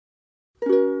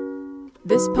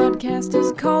This podcast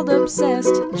is called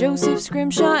Obsessed. Joseph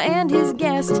Scrimshaw and his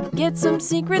guest get some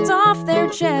secrets off their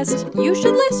chest. You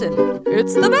should listen.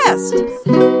 It's the best.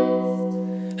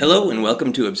 Hello and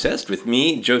welcome to Obsessed with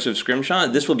me, Joseph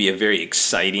Scrimshaw. This will be a very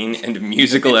exciting and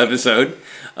musical episode.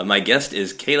 My guest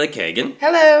is Kayla Kagan.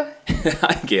 Hello.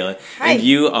 Hi, Kayla. Hi. And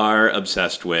you are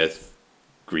obsessed with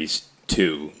Grease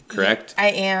 2, correct? I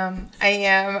am.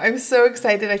 I'm so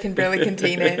excited I can barely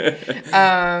contain it.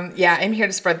 I'm here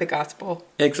to spread the gospel.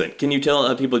 Excellent. Can you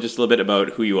tell people just a little bit about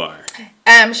who you are?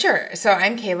 Sure. So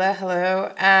I'm Kayla.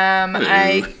 Hello.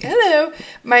 Hello. Hello.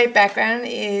 My background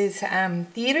is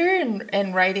theater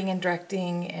and writing and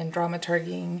directing and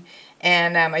dramaturging,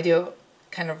 and I do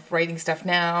kind of writing stuff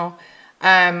now.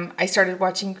 I started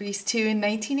watching Grease 2 in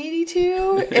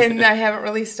 1982, and I haven't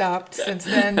really stopped since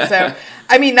then. So,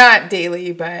 I mean, not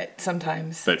daily, but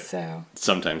sometimes.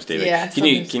 Sometimes daily. Yeah. Can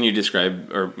you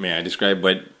describe, or may I describe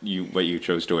what you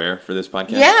chose to wear for this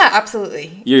podcast? Yeah,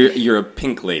 absolutely. You're a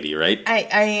pink lady, right?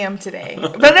 I am today,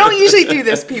 but I don't usually do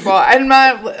this, people.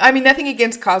 Nothing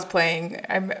against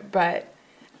cosplaying, but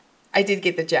I did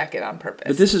get the jacket on purpose.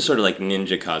 But this is sort of like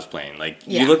ninja cosplaying.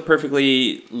 Yeah. You look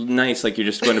perfectly nice, like you're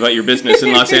just going about your business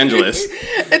in Los Angeles.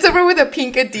 It's over with a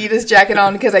pink Adidas jacket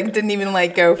on because I didn't even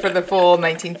go for the full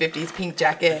 1950s pink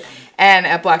jacket and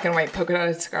a black and white polka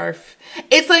dotted scarf.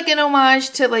 It's like an homage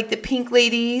to the pink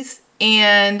ladies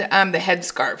and the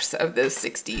headscarves of the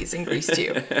 60s in Grease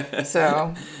 2.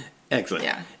 So, excellent.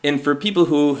 Yeah. And for people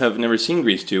who have never seen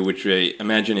Grease 2, which I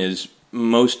imagine is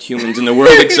most humans in the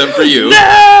world except for you.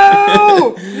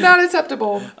 No! Not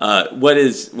acceptable. What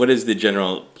is the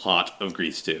general plot of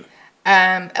Grease 2?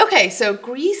 Okay, so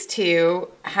Grease 2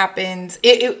 happens...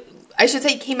 I should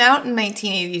say it came out in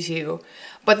 1982,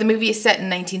 but the movie is set in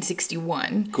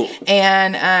 1961. Cool.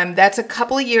 And that's a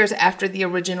couple of years after the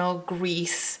original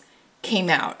Grease came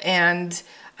out. And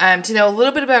to know a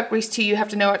little bit about Grease 2, you have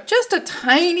to know just a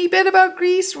tiny bit about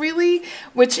Grease, really,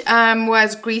 which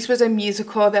Grease was a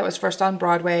musical that was first on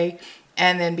Broadway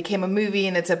and then became a movie,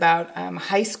 and it's about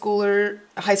high school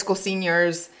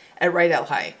seniors at Rydell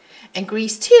High. And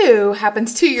Grease 2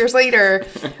 happens 2 years later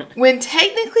when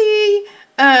technically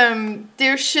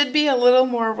there should be a little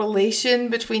more relation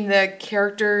between the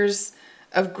characters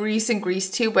of Grease and Grease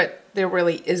 2, but there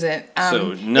really isn't.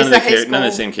 So none of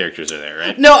the same characters are there,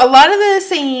 right? No, a lot of the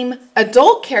same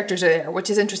adult characters are there, which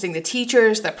is interesting. The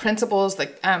teachers, the principals,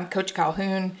 Coach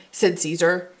Calhoun, Sid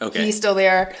Caesar, okay. He's still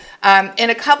there.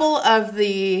 And a couple of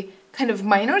the kind of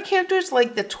minor characters,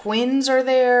 like the twins are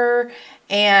there,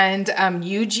 and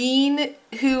Eugene,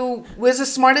 who was the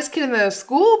smartest kid in the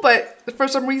school, but for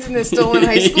some reason is still in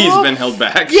high school. He's been held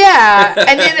back. Yeah.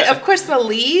 And then, of course, the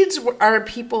leads are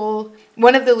people...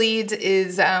 One of the leads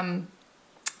is...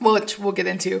 which we'll get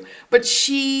into, but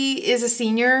she is a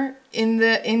senior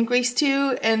in Grease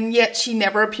 2, and yet she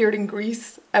never appeared in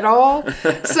Grease at all.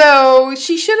 So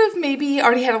she should have maybe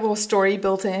already had a little story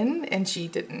built in, and she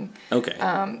didn't. Okay.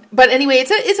 But anyway,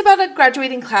 it's about a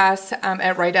graduating class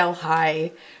at Rydell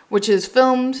High, which is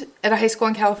filmed at a high school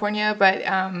in California. But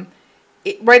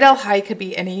Rydell High could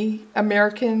be any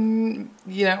American,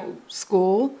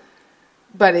 school,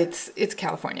 but it's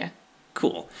California.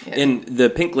 Cool. Yeah. And the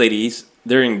pink ladies,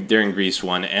 they're in Grease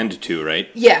 1 and 2, right?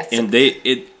 Yes. And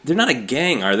they're not a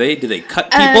gang, are they? Do they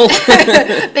cut people?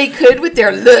 They could with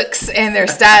their looks and their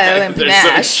style and panache.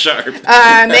 They're so sharp.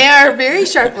 They are very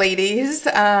sharp ladies.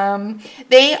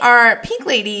 They are pink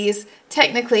ladies,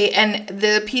 technically, and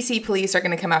the PC police are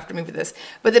going to come after me for this.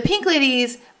 But the pink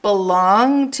ladies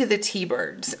belong to the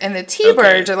T-Birds. And the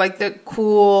T-Birds are the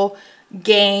cool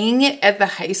gang at the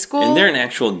high school. And they're an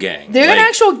actual gang. They're an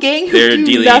actual gang who they're do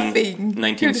dealing nothing.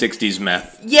 1960s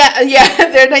meth. Yeah.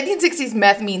 Their 1960s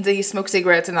meth means they smoke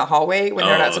cigarettes in the hallway when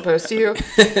they're not supposed to.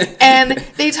 And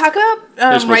they talk about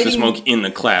they're supposed writing... to smoke in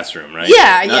the classroom, right?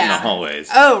 Yeah, Not in the hallways.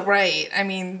 Oh, right. I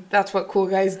mean, that's what cool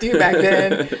guys do back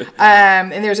then.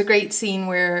 And there's a great scene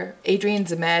where Adrian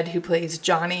Zemed, who plays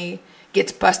Johnny,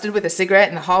 gets busted with a cigarette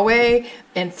in the hallway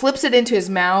and flips it into his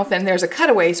mouth, and there's a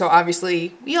cutaway, so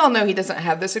obviously we all know he doesn't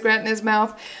have the cigarette in his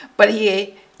mouth, but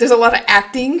there's a lot of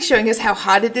acting showing us how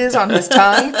hot it is on his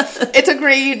tongue. It's a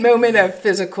great moment of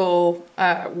physical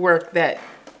work that,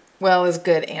 is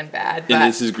good and bad. And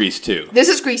this is Grease 2. This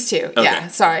is Grease 2, okay. Yeah,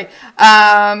 sorry.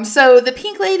 So the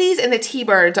pink ladies and the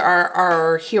T-Birds are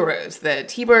our heroes. The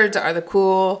T-Birds are the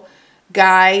cool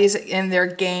guys in their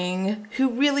gang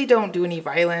who really don't do any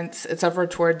violence except for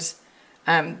towards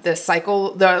the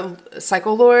Cycle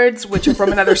Lords, which are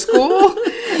from another school,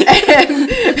 and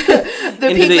the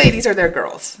pink ladies are their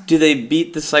girls. Do they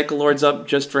beat the Cycle Lords up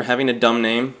just for having a dumb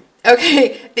name?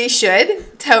 Okay, they should.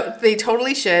 They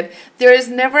totally should. There is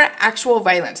never actual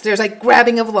violence. There's like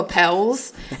grabbing of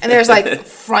lapels, and there's like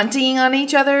fronting on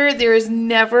each other. There is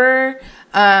never.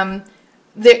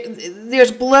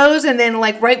 There's blows, and then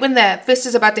like right when the fist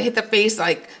is about to hit the face,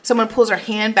 like someone pulls their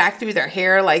hand back through their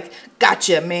hair, like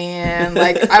 "Gotcha, man!"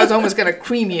 Like I was almost gonna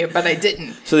cream you, but I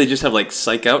didn't. So they just have like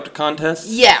psych out contests.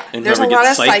 Yeah, and there's a whoever lot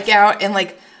of gets psych out and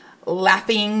like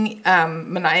laughing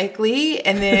maniacally,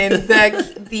 and then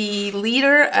the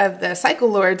leader of the Psycho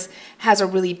Lords has a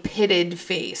really pitted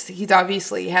face. He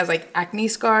obviously has like acne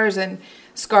scars and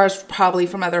scars probably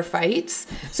from other fights,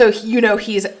 so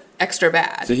he's extra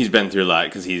bad. So he's been through a lot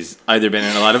because he's either been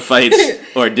in a lot of fights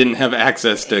or didn't have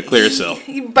access to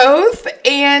Clearasil. Both,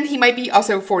 and he might be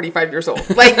also 45 years old.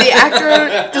 Like, the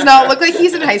actor does not look like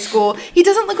he's in high school. He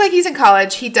doesn't look like he's in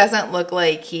college. He doesn't look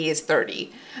like he is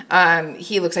 30.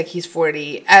 He looks like he's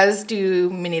 40, as do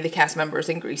many of the cast members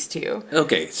in Grease 2.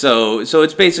 Okay, so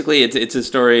it's basically it's a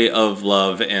story of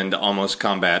love and almost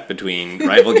combat between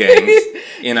rival gangs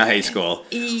in a high school.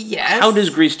 Yes. How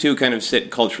does Grease 2 kind of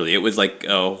sit culturally? It was like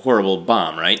a horrible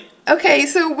bomb, right? Okay,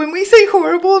 so when we say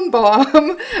horrible and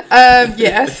bomb,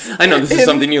 yes. I know this is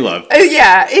something you love.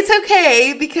 Yeah, it's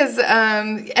okay because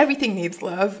everything needs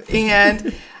love.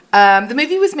 And the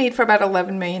movie was made for about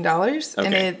 $11 million,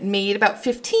 and it made about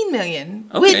 $15 million,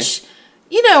 which,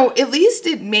 at least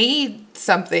it made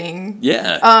something.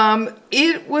 Yeah.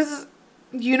 It was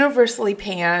universally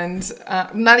panned,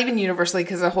 not even universally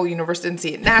because the whole universe didn't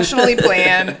see it, nationally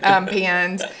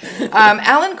panned.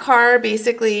 Alan Carr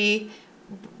basically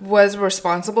was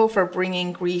responsible for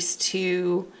bringing Grease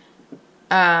to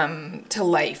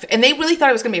life, and they really thought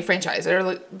it was going to be a franchise. There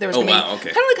was going to be kind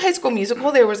of like High School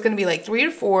Musical. There was going to be like 3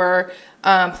 or 4,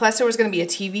 plus there was going to be a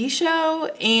TV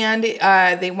show, and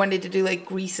they wanted to do like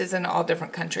Greases in all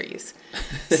different countries.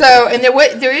 So, and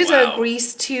there is a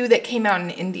Grease 2 that came out in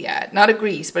India, not a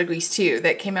Grease, but a Grease 2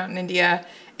 that came out in India.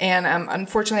 And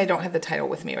unfortunately, I don't have the title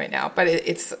with me right now, but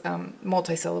it's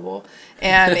multi-syllable,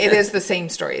 and it is the same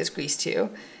story as Grease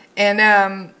 2.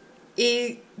 And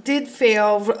it did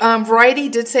fail. Variety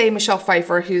did say Michelle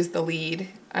Pfeiffer, who's the lead.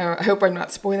 I hope I'm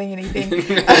not spoiling anything.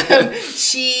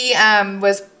 She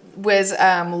was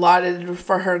lauded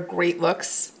for her great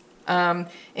looks. And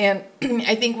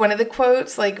I think one of the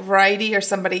quotes, like Variety or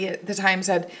somebody at the time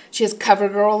said, she has cover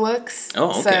girl looks.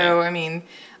 Oh, okay. So, I mean...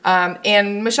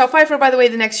 and Michelle Pfeiffer, by the way,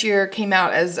 the next year came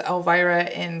out as Elvira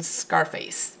in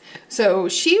Scarface. So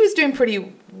she was doing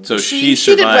pretty... So she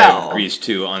survived well. Grease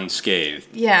 2 unscathed.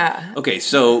 Yeah. Okay,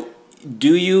 so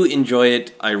do you enjoy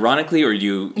it ironically, or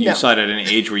you saw it at an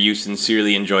age where you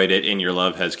sincerely enjoyed it and your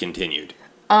love has continued?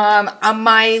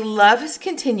 My love has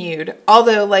continued,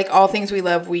 although, like all things we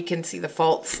love, we can see the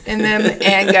faults in them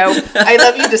and go, I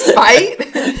love you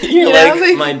despite. You're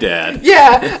like my dad.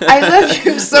 Yeah, I love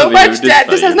you so much, Dad.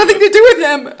 This has nothing to do with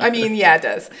him. I mean, yeah, it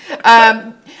does.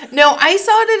 No, I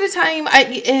saw it at a time,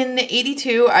 in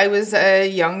 82, I was a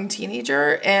young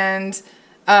teenager, and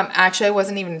actually, I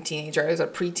wasn't even a teenager. I was a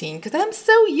preteen because I'm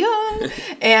so young.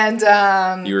 And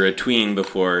you were a tween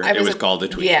before it was called a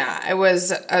tween. Yeah, I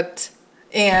was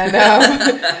and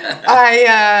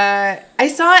I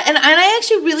saw it, and I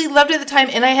actually really loved it at the time,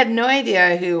 and I had no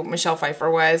idea who Michelle Pfeiffer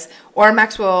was, or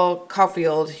Maxwell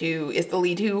Caulfield, who is the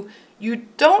lead, who you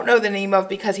don't know the name of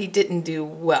because he didn't do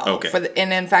well. Okay.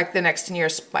 And in fact, the next 10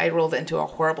 years spiraled into a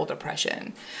horrible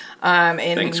depression. And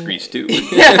thanks, Grease 2.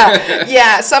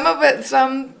 yeah,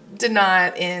 some did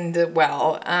not end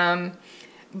well.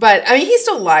 But I mean, he's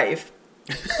still alive.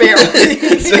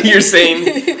 Barely. So you're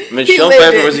saying Michelle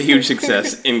Pfeiffer was a huge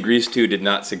success, and Grease 2 did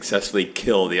not successfully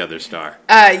kill the other star?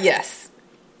 Yes.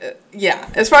 Yeah,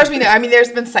 as far as we know, I mean,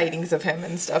 there's been sightings of him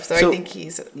and stuff, so I think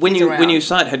he's when around. When you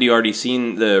saw it, had you already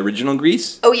seen the original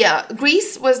Grease? Oh yeah,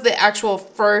 Grease was the actual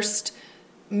first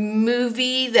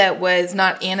movie that was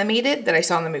not animated that I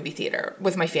saw in the movie theater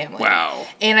with my family. Wow.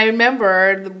 And I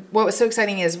remember what was so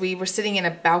exciting is we were sitting in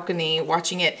a balcony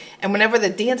watching it, and whenever the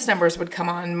dance numbers would come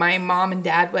on, my mom and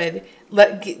dad would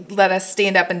let us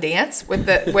stand up and dance with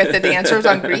the dancers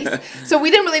on Grease. So we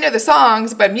didn't really know the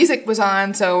songs, but music was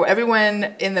on, so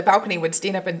everyone in the balcony would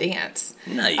stand up and dance.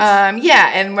 Nice.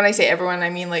 Yeah, and when I say everyone, I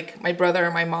mean like my brother,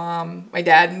 my mom, my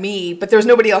dad, me, but there was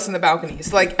nobody else in the balcony.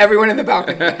 So like everyone in the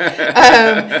balcony.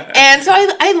 And so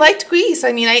I liked Grease.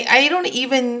 I mean, I don't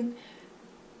even...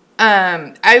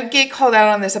 I get called out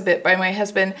on this a bit by my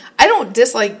husband. I don't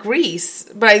dislike Grease,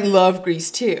 but I love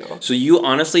Grease too. So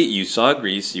you saw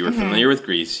Grease, you were familiar with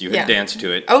Grease, you had danced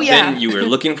to it. Oh, yeah. Then you were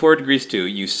looking forward to Grease 2,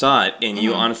 you saw it, and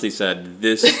you honestly said,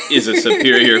 this is a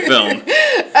superior film.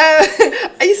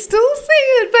 I still say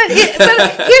it, but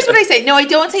here's what I say. No, I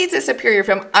don't say it's a superior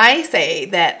film. I say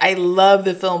that I love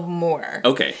the film more.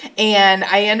 Okay. And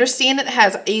I understand it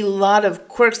has a lot of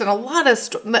quirks and a lot of,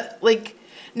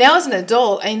 now as an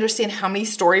adult, I understand how many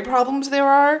story problems there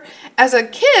are. As a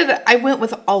kid, I went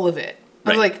with all of it.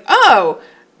 I was like, oh,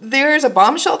 there's a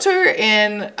bomb shelter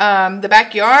in the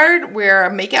backyard where a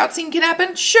makeout scene can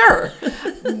happen? Sure.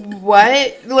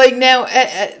 What? Like now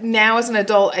as an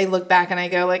adult, I look back and I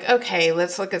go like, okay,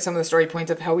 let's look at some of the story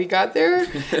points of how we got there.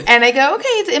 And I go, okay,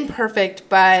 it's imperfect,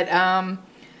 but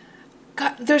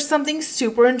God, there's something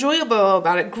super enjoyable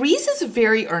about it. Grease is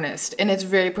very earnest and it's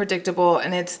very predictable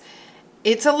and it's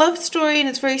a love story and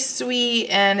it's very sweet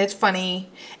and it's funny.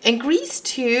 And Grease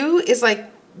 2 is like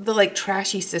the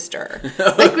trashy sister.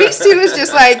 Like Grease 2 is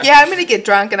just like, yeah, I'm going to get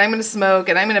drunk and I'm going to smoke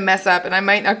and I'm going to mess up and I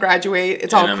might not graduate.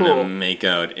 It's all cool. I'm going to make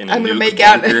out in a I'm nuke gonna make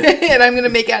bunker. out and I'm going to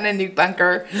make out in a nuke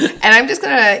bunker. And I'm just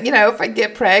going to, if I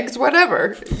get pregs,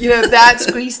 whatever.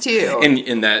 That's Grease 2.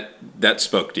 And that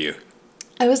spoke to you.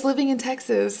 I was living in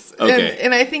Texas. Okay.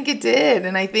 And I think it did.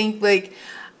 And I think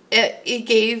it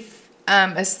gave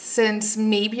a sense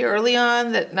maybe early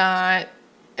on that not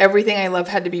everything I love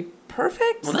had to be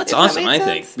perfect. Well, that's awesome, I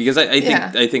think. Because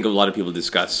I think a lot of people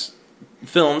discuss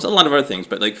films, a lot of other things,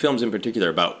 but like films in particular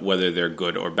about whether they're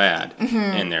good or bad. Mm-hmm.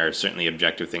 And there are certainly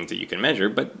objective things that you can measure,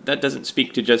 but that doesn't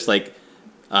speak to just like,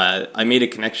 I made a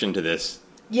connection to this.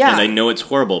 Yeah. And I know it's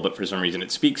horrible, but for some reason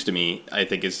it speaks to me, I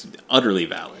think is utterly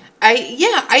valid.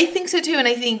 I think so too. And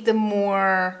I think the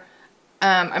more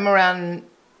I'm around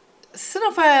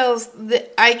cinephiles,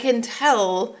 that I can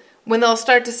tell when they'll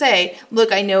start to say,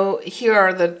 look, I know here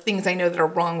are the things I know that are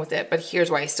wrong with it, but here's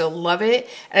why I still love it.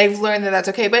 And I've learned that that's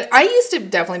okay. But I used to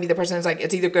definitely be the person who's like,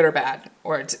 it's either good or bad,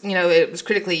 or it's, it was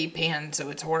critically panned, so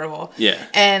it's horrible. Yeah.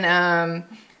 And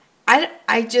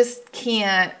I just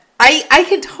can't, I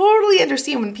can totally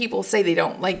understand when people say they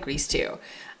don't like Grease 2.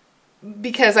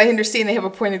 Because I understand they have a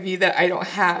point of view that I don't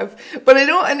have, but I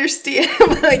don't understand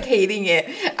like hating it.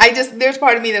 There's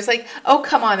part of me that's like, oh,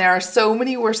 come on, there are so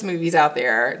many worse movies out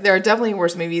there. There are definitely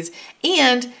worse movies.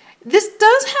 And this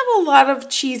does have a lot of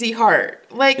cheesy heart.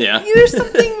 Like, there's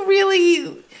something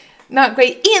really not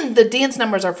great. And the dance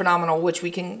numbers are phenomenal, which we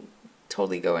can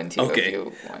totally go into if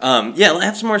you want. I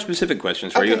have some more specific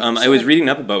questions for you. Sure. I was reading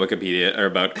up about Wikipedia, or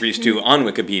about Grease 2 on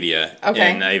Wikipedia.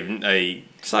 Okay. And I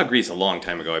saw Grease a long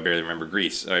time ago. I barely remember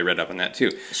Grease, so I read up on that too.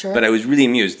 Sure. But I was really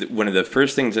amused that one of the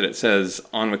first things that it says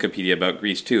on Wikipedia about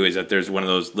Grease 2 is that there's one of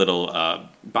those little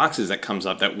boxes that comes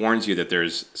up that warns you that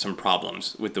there's some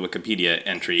problems with the Wikipedia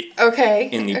entry.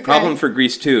 Okay. And the problem for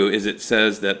Grease 2 is it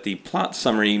says that the plot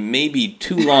summary may be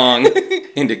too long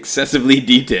and excessively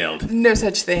detailed. No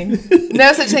such thing.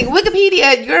 No such thing.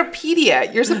 Wikipedia, you're a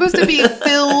pedia. You're supposed to be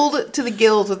filled to the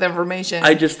gills with information.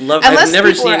 I just love. Unless I've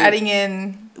never people seen. Are adding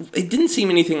in. It didn't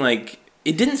seem anything like.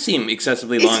 It didn't seem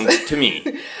excessively long to me.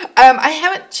 I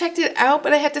haven't checked it out,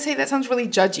 but I have to say that sounds really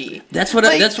judgy. That's what.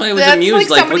 That's why I was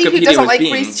amused. Like somebody Wikipedia who doesn't was like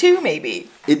being, Grease 2, maybe.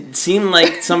 It seemed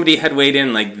like somebody had weighed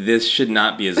in. Like this should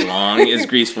not be as long as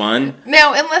Grease 1.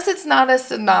 Now, unless it's not a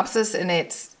synopsis and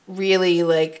it's really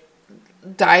like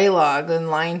dialogue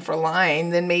and line for line,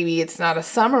 then maybe it's not a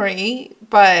summary.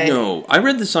 But no, I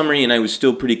read the summary and I was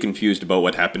still pretty confused about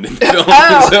what happened in the film. So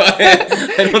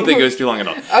I don't think it was too long at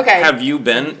all. Okay. Have you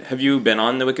been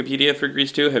on the Wikipedia for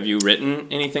Grease 2? Have you written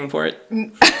anything for it?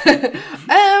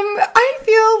 I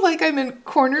feel like I'm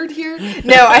cornered here.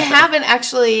 No, I haven't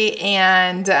actually,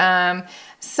 and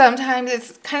sometimes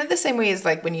it's kind of the same way as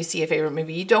like when you see a favorite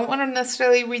movie. You don't want to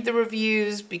necessarily read the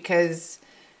reviews because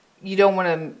you don't want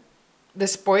to. The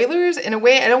spoilers, in a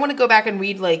way, I don't want to go back and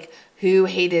read like who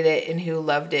hated it and who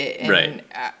loved it. And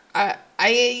right.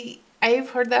 I've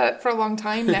heard that for a long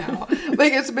time now.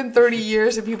 Like it's been 30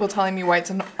 years of people telling me why it's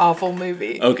an awful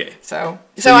movie. Okay. So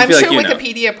I'm sure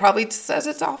Wikipedia probably says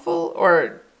it's awful,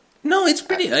 or no, it's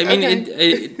pretty. I mean,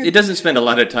 it doesn't spend a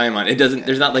lot of time on it. Doesn't.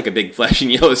 There's not like a big flashing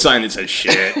yellow sign that says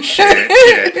shit.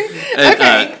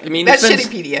 Okay. I mean, that's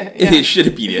Shittipedia. Yeah. It's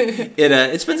Shittipedia.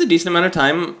 It spends a decent amount of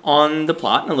time on the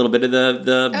plot and a little bit of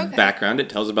the background. It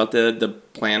tells about the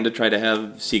plan to try to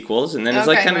have sequels, and then it's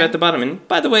like kind of at the bottom. And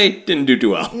by the way, it didn't do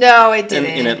too well. No, it didn't.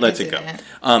 And it lets it go.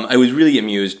 I was really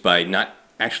amused by not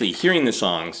actually hearing the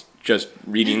songs, just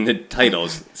reading the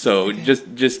titles. So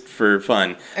just for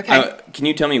fun. Okay. Can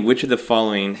you tell me which of the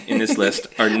following in this list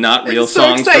are not real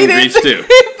songs from Grease 2?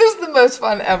 This is the the most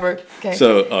fun ever. Okay.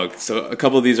 So a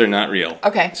couple of these are not real.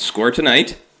 Okay. Score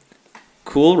Tonight,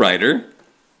 Cool Rider,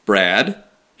 Brad,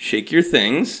 Shake Your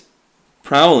Things,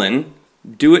 Prowlin',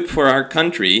 Do It For Our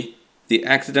Country, The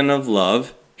Accident of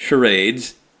Love,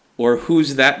 Charades, or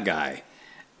Who's That Guy?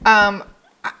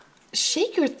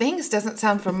 Shake Your Things doesn't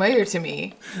sound familiar to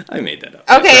me. I made that up.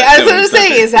 Okay, I was going to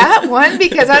say, is that one?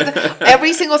 Because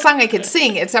every single song I could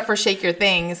sing except for Shake Your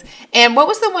Things. And what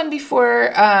was the one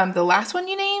before the last one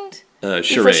you named?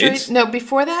 Charades. No,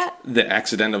 before that? The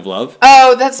Accident of Love.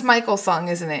 Oh, that's Michael's song,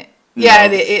 isn't it? No,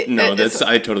 yeah,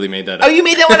 I totally made that up. Oh, you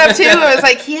made that one up too? I was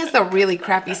like, he has a really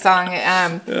crappy song.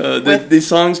 The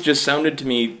songs just sounded to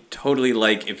me totally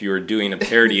like if you were doing a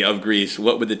parody of Grease,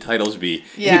 what would the titles be?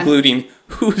 Yeah. Including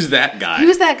Who's That Guy?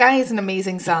 Who's That Guy is an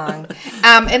amazing song.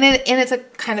 And it's a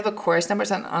kind of a chorus number,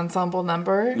 it's an ensemble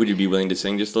number. Would you be willing to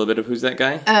sing just a little bit of Who's That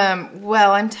Guy?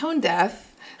 Well, I'm tone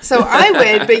deaf, so I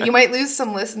would, but you might lose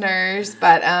some listeners.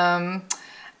 But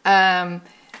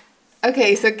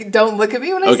okay, so don't look at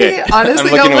me when I say it.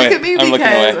 Honestly, don't look at me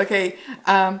because,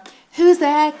 who's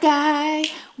that guy?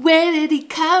 Where did he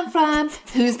come from?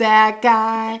 Who's that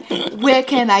guy? Where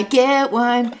can I get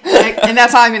one? And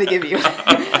that's all I'm going to give you.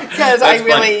 Because I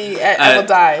will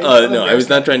die. No, I was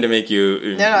not trying to make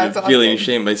you feel any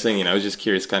shame by singing. I was just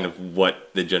curious kind of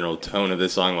what the general tone of the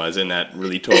song was, and that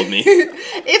really told me.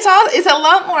 It's a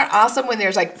lot more awesome when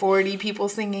there's like 40 people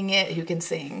singing it who can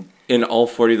sing. And all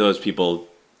 40 of those people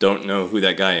don't know who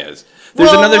that guy is.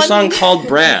 There's another song called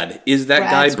Brad. Is that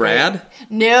guy Brad?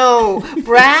 Great. No,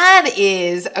 Brad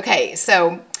is... Okay,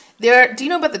 so do you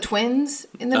know about the twins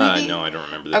in the movie? No, I don't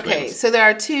remember the twins. Okay, so there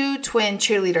are two twin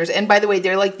cheerleaders. And by the way,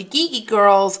 they're like the geeky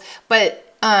girls, but...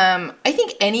 I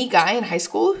think any guy in high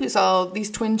school who saw these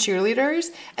twin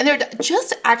cheerleaders, and they're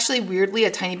just actually weirdly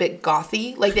a tiny bit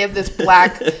gothy. Like they have this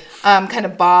black kind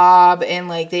of bob, and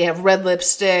like they have red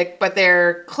lipstick, but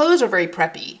their clothes are very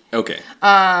preppy. Okay.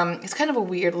 It's kind of a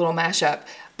weird little mashup,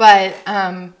 but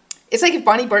it's like if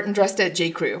Bonnie Burton dressed at J.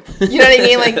 Crew. You know what I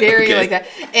mean? Like very okay. like that.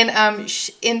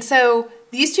 And so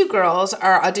these two girls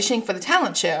are auditioning for the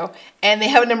talent show, and they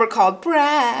have a number called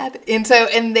Brad. And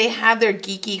they have their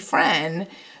geeky friend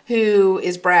who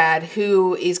is Brad,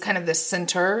 who is kind of the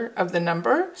center of the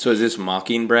number. So is this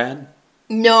mocking Brad?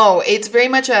 No, it's very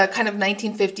much a kind of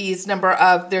 1950s number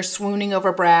of they're swooning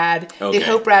over Brad. Okay. They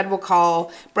hope Brad will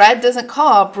call. Brad doesn't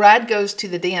call. Brad goes to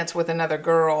the dance with another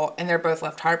girl, and they're both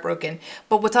left heartbroken.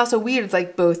 But what's also weird is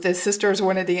like both the sisters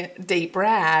want to date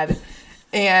Brad.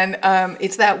 And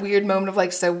it's that weird moment of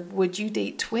like, so would you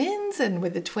date twins? And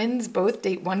would the twins both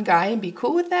date one guy and be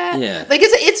cool with that? Yeah. Like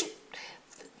it's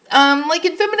like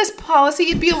in feminist policy,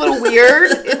 it'd be a little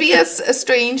weird. It'd be a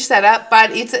strange setup,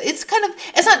 but it's kind of,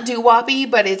 it's not doo-woppy,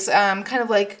 but it's kind of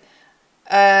like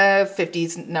a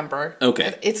 50s number.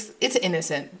 Okay. It's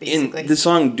innocent, basically. In the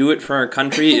song "Do It For Our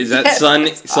Country," is that yes, sung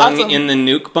awesome. in the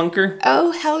nuke bunker?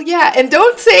 Oh, hell yeah. And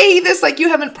don't say this like you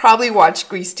haven't probably watched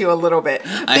Grease 2 a little bit.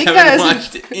 I haven't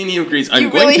watched any of Grease. I'm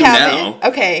going to now.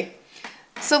 Okay.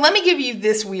 So let me give you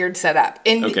this weird setup.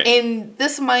 And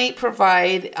this might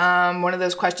provide one of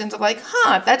those questions of like,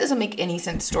 that doesn't make any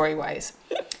sense story-wise.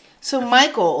 So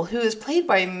Michael, who is played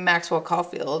by Maxwell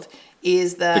Caulfield,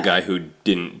 is the guy who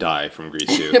didn't die from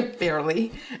Grease 2.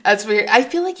 Barely. That's weird. I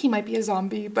feel like he might be a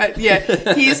zombie, but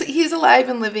yeah, he's alive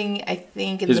and living, I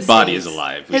think, in his body is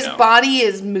alive. His body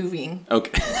is moving.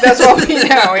 Okay. That's what we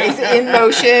know. It's in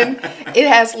motion. It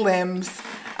has limbs,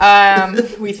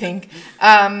 we think.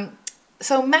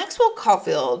 So Maxwell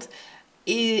Caulfield,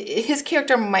 his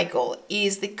character Michael,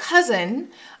 is the cousin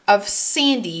of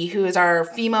Sandy, who is our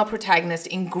female protagonist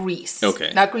in Grease.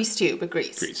 Okay. Not Grease 2, but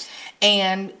Grease. Grease.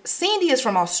 And Sandy is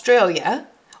from Australia.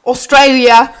 Sorry,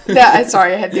 I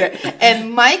had to do it.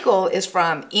 And Michael is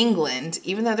from England,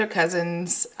 even though they're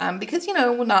cousins, because,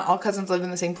 not all cousins live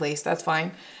in the same place. That's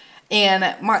fine.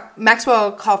 And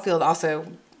Maxwell Caulfield also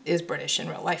is British in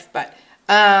real life, but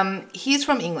he's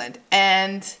from England.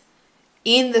 And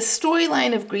in the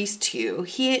storyline of Grease 2,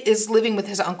 he is living with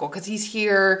his uncle because he's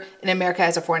here in America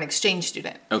as a foreign exchange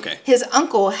student. Okay. His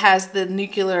uncle has the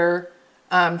nuclear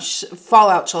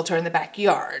fallout shelter in the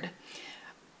backyard.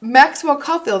 Maxwell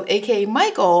Caulfield, a.k.a.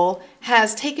 Michael,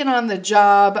 has taken on the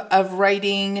job of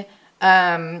writing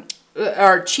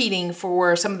or cheating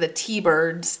for some of the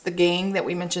T-Birds, the gang that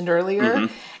we mentioned earlier.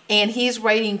 Mm-hmm. And he's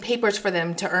writing papers for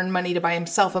them to earn money to buy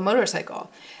himself a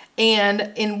motorcycle.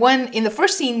 And in the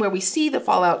first scene where we see the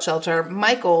fallout shelter,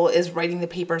 Michael is writing the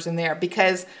papers in there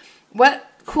because what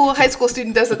cool high school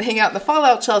student doesn't hang out in the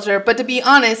fallout shelter? But to be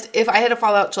honest, if I had a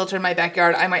fallout shelter in my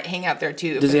backyard, I might hang out there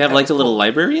too. Does he have like a little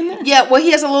library in there? Yeah, well,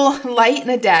 he has a little light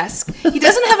and a desk. He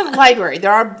doesn't have a library.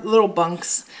 There are little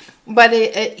bunks. But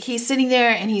he's sitting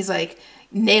there and he's like,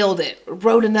 nailed it,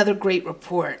 wrote another great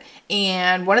report.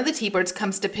 And one of the T-Birds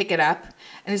comes to pick it up.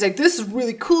 And he's like, this is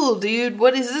really cool, dude.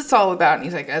 What is this all about? And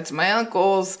he's like, that's my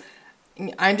uncle's.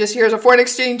 I'm just here as a foreign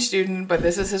exchange student, but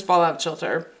this is his fallout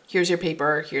shelter. Here's your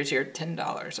paper. Here's your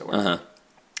 $10 or whatever.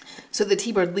 So the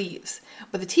T-Bird leaves.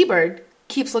 But the T-Bird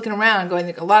keeps looking around going,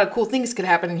 like, a lot of cool things could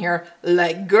happen in here,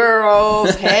 like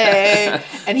girls, hey.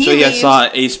 And he saw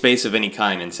a space of any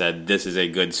kind and said, this is a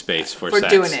good space for sex.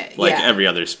 Doing it, like every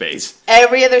other space.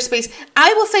 Every other space.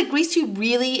 I will say Grease 2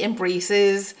 really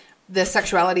embraces the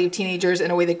sexuality of teenagers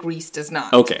in a way that Grease does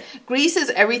not. Okay. Grease is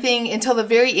everything until the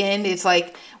very end. It's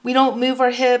like, we don't move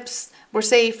our hips, we're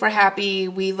safe, we're happy,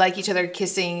 we like each other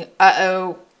kissing,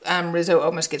 Rizzo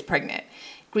almost gets pregnant.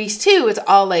 Grease 2, it's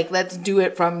all like, let's do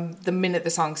it from the minute the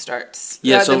song starts.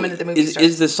 Yeah, so the minute the movie starts.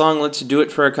 Is the song Let's Do It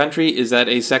for Our Country, is that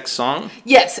a sex song?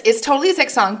 Yes, it's totally a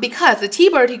sex song because the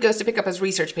T-Bird who goes to pick up his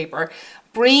research paper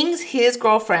brings his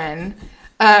girlfriend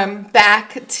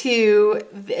back to,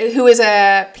 who is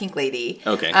a pink lady.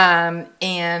 Okay.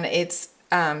 And it's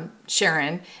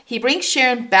Sharon. He brings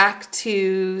Sharon back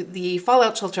to the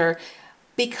fallout shelter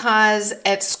because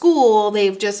at school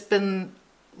they've just been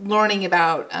learning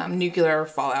about nuclear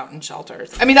fallout and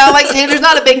shelters. I mean, there's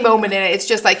not a big moment in it. It's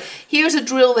just like, here's a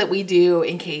drill that we do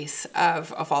in case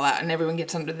of a fallout, and everyone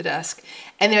gets under the desk.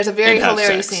 And there's a very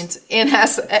hilarious scene, and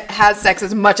has sex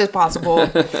as much as possible.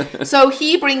 So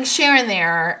he brings Sharon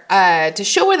there to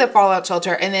show her the fallout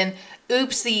shelter, and then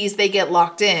oopsies, they get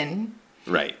locked in.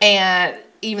 Right. And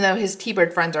even though his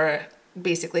T-Bird friends are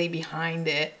basically behind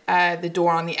it, the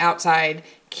door on the outside,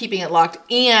 keeping it locked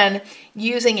and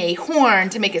using a horn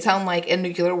to make it sound like a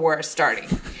nuclear war is starting.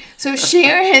 So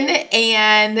Sharon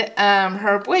and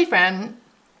her boyfriend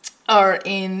are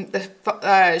in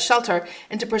the shelter,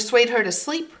 and to persuade her to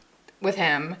sleep with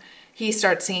him, he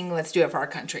starts singing Let's Do It For Our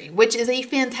Country, which is a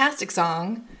fantastic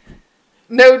song.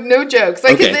 No jokes.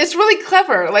 Like, okay. It's really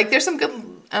clever. Like, there's some good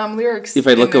lyrics. If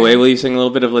I look away, will you sing a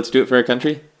little bit of Let's Do It For Our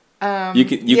Country? You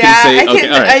can say, I okay,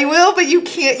 all right. I will, but you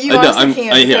can't. You honestly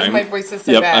can't because my voice is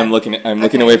so bad. I'm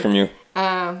looking away from you.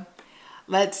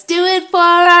 Let's do it for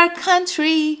our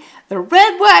country, the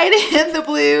red, white, and the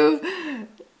blue.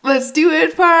 Let's do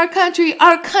it for our country.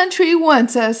 Our country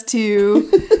wants us to.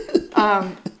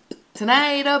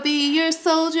 Tonight I'll be your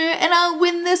soldier and I'll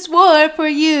win this war for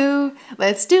you.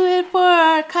 Let's do it for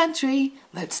our country.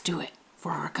 Let's do it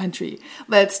for our country.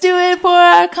 Let's do it for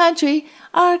our country.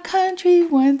 Our country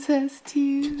wants us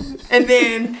to. And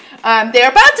then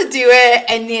they're about to do it,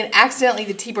 and then accidentally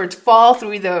the T-Birds fall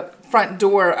through the front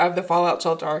door of the fallout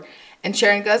shelter. And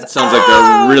Sharon goes, sounds like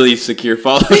a really secure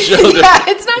fallout shelter. Yeah,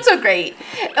 it's not so great.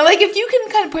 Like, if you can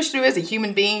kind of push through as a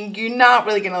human being, you're not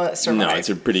really going to survive. No, it's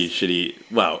a pretty shitty.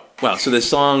 Wow. So the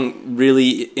song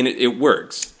really, it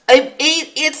works.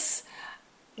 It's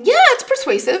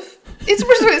persuasive. It's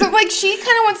persuasive. Like, she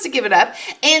kind of wants to give it up,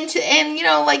 and you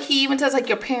know, like, he even says, like,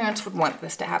 your parents would want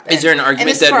this to happen. Is there an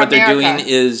argument that what they're doing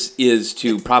is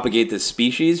to propagate the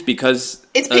species because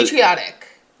it's patriotic?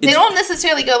 They don't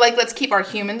necessarily go like, let's keep our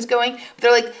humans going. But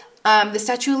they're like, the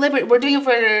Statue of Liberty. We're doing it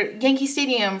for Yankee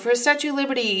Stadium, for Statue of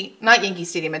Liberty. Not Yankee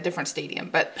Stadium, a different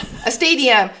stadium, but a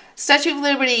stadium, Statue of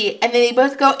Liberty. And then they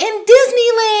both go, in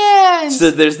Disneyland! So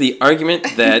there's the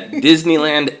argument that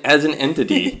Disneyland as an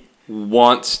entity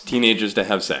wants teenagers to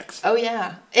have sex. Oh,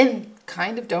 yeah. And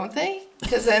kind of, don't they?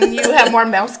 Because then you have more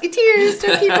Mouseketeers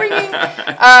to keep bringing.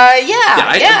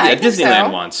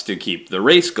 Disneyland wants to keep the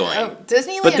race going. Oh,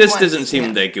 Disneyland but this doesn't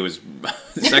seem like it was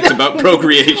sex about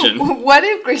procreation. What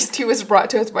if Grease 2 was brought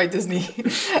to us by Disney?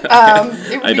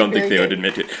 I don't think they would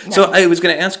admit to it. No. So I was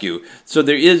going to ask you, so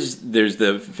there's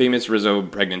the famous Rizzo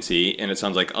pregnancy, and it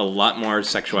sounds like a lot more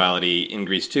sexuality in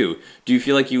Grease 2. Do you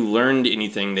feel like you learned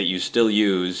anything that you still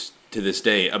use to this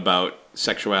day about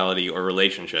sexuality or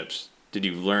relationships? Did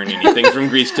you learn anything from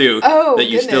Grease 2 that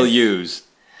you still use?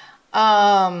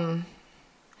 Well,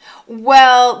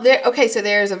 so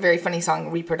there's a very funny song,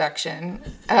 Reproduction,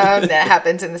 that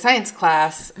happens in the science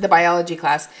class, the biology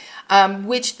class,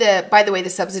 which, by the way, the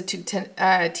substitute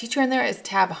teacher in there is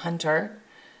Tab Hunter,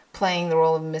 playing the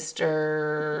role of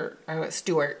Mr.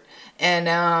 Stewart.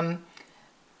 And,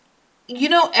 you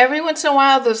know, every once in a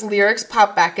while, those lyrics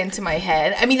pop back into my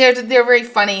head. I mean, they're very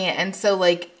funny, and so,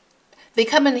 like, they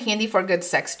come in handy for a good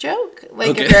sex joke.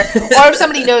 Like, okay. Or if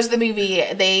somebody knows the movie,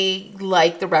 they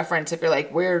like the reference. If you're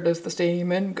like, where does the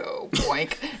stamen go?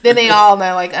 Boink. Then they all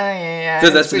know, like, oh, yeah. So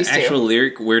that's an actual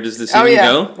lyric? Where does the stamen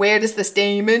go? Where does the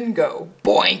stamen go?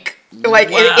 Boink. Like,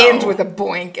 Wow. it ends with a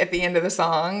boink at the end of the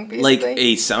song, basically. Like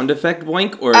a sound effect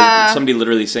boink, or somebody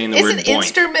literally saying the word boink? It's an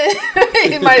instrument.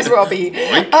 It might as well be.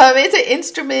 It's an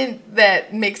instrument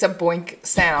that makes a boink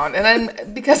sound.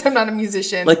 And because I'm not a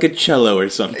musician. Like a cello or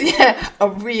something. Yeah, a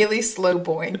really slow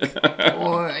boink.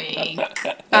 Boink.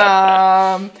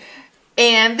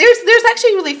 And there's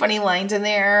actually really funny lines in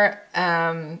there.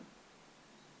 But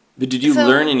did you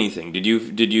learn anything? Did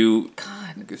you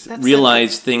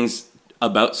realize things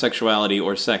about sexuality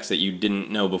or sex that you didn't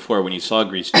know before when you saw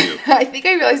Grease 2? I think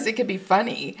I realized it could be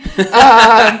funny.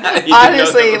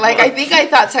 Honestly, like, I think I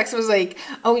thought sex was like,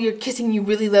 oh, you're kissing, you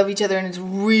really love each other, and it's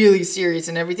really serious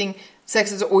and everything.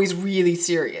 Sex is always really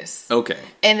serious. Okay.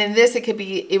 And in this,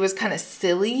 it was kind of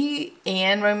silly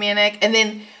and romantic. And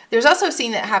then there's also a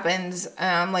scene that happens,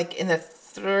 like, in the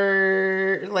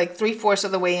three-fourths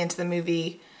of the way into the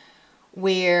movie,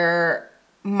 where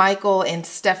Michael and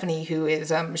Stephanie, who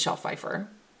is Michelle Pfeiffer,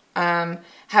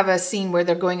 have a scene where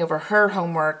they're going over her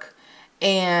homework,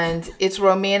 and it's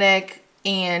romantic,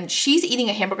 and she's eating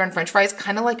a hamburger and french fries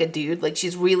kind of like a dude. Like,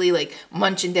 she's really, like,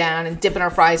 munching down and dipping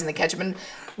her fries in the ketchup, and,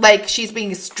 like, she's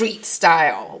being street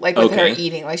style, like, with her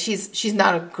eating. Like, she's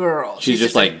not a girl. She's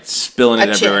just like spilling it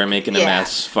everywhere, making a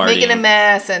mess, farting. Making a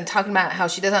mess, and talking about how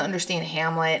she doesn't understand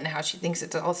Hamlet and how she thinks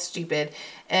it's all stupid.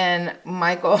 And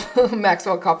Maxwell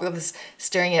Caulfield is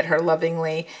staring at her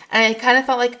lovingly. And I kind of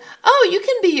felt like, oh, you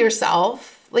can be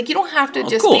yourself. Like, you don't have to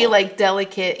be, like,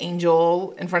 delicate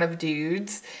angel in front of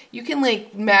dudes. You can,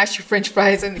 like, mash your french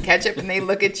fries in the ketchup and they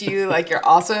look at you like you're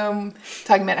awesome,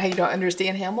 talking about how you don't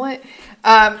understand Hamlet.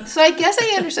 So I guess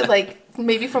I understood, like,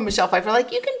 maybe from Michelle Pfeiffer,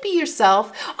 like, you can be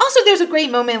yourself. Also, there's a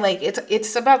great moment, like,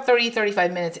 it's about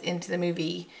 35 minutes into the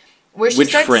movie, where she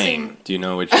starts frame? Do you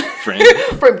know which frame?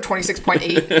 Frame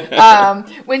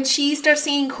 26.8. When she starts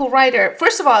singing Cool Rider,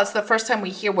 first of all, it's the first time we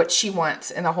hear what she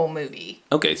wants in the whole movie.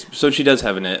 Okay, so she does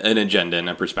have an agenda and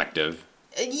a perspective.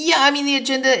 Yeah, I mean, the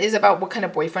agenda is about what kind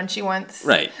of boyfriend she wants.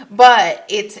 Right. But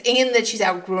it's in that she's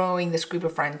outgrowing this group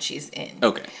of friends she's in.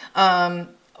 Okay.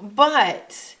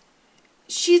 But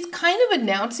she's kind of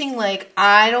announcing, like,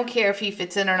 I don't care if he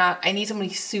fits in or not. I need somebody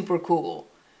super cool.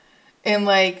 And,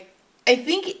 like, I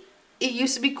think it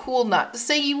used to be cool not to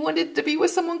say you wanted to be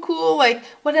with someone cool. Like,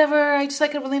 whatever, I just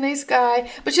like a really nice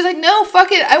guy. But she's like, no,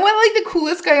 fuck it. I want, like, the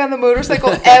coolest guy on the motorcycle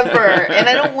ever. And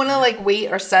I don't want to, like,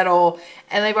 wait or settle.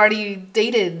 And I've already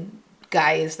dated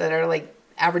guys that are, like,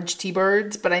 average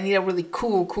T-birds. But I need a really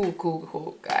cool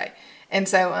guy. And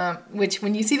so, which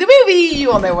when you see the movie,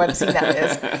 you all know what scene that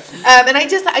is. And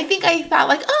I think I thought,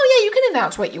 like, oh, yeah, you can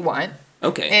announce what you want.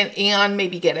 Okay. And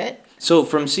maybe get it. So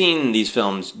from seeing these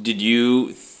films, did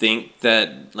you think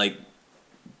that, like,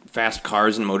 fast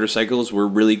cars and motorcycles were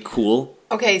really cool?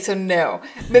 Okay, so no.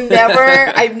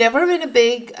 I've never been a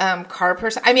big car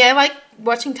person. I mean, I like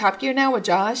watching Top Gear now with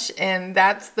Josh, and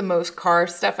that's the most car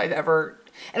stuff I've ever...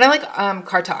 And I like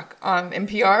Car Talk on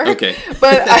NPR. Okay.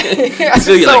 But I'm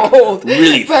so you're so like old.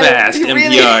 Really fast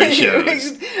NPR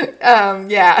shows.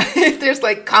 Yeah. If there's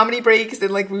like comedy breaks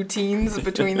and like routines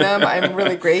between them, I'm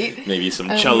really great. Maybe some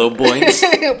cello boinks.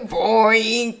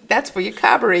 Boing. That's for your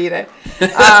carburetor.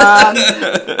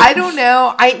 I don't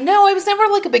know. I was never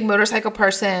like a big motorcycle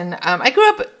person. I grew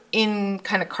up in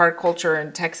kind of car culture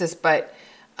in Texas, but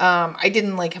I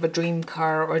didn't like have a dream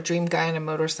car or a dream guy on a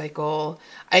motorcycle.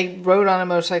 I rode on a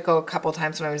motorcycle a couple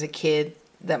times when I was a kid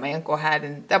that my uncle had,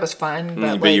 and that was fun.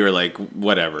 But you were like,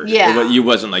 whatever. Yeah. You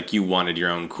wasn't like you wanted your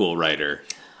own cool rider.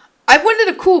 I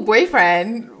wanted a cool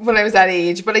boyfriend when I was that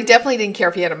age, but I definitely didn't care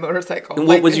if he had a motorcycle. And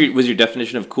what was your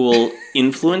definition of cool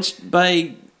influenced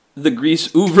by the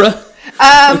Grease oeuvre? You know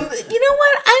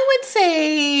what? I would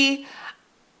say,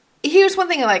 here's one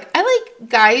thing I like. I like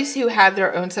guys who have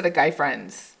their own set of guy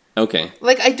friends. Okay.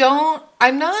 Like,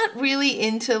 I'm not really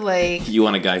into, like... You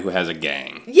want a guy who has a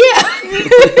gang. Yeah.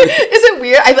 Is it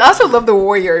weird? I also love the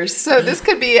Warriors, so this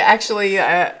could be actually...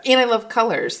 and I love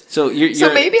colors. So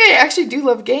maybe I actually do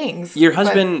love gangs. Your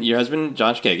husband,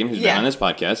 Josh Kagan, who's been on this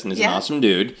podcast and is an awesome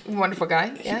dude. Wonderful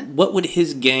guy, yeah. What would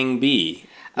his gang be?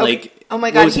 Like, oh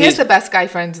my God, he has the best guy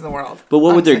friends in the world. But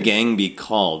what would their gang be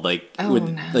called? Like, no.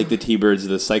 Like the T-Birds,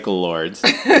 the Cycle Lords?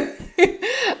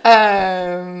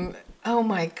 Oh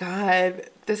my God,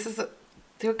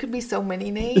 there could be so many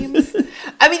names.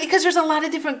 I mean, because there's a lot of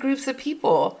different groups of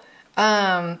people.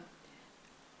 The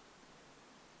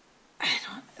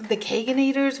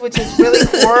Kaganators, which is really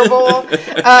horrible.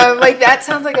 Like, that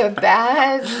sounds like a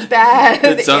bad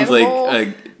It sounds animal.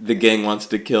 like the gang wants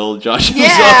to kill Josh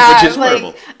himself, which is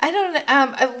horrible. I don't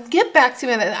know. Get back to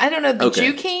me on that. I don't know. The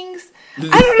Jew Kings?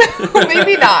 I don't know.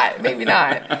 Maybe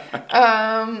not.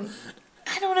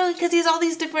 I don't know, because he has all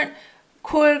these different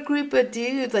core group of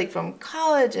dudes, like from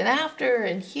college and after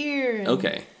and here. And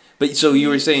okay. But so you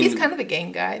were saying... He's kind of a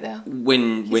gang guy, though.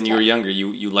 When you were younger,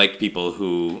 you liked people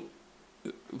who...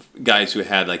 Guys who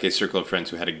had like a circle of friends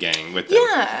who had a gang with them.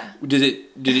 Yeah. Did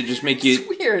it just make you...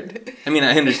 It's weird. I mean,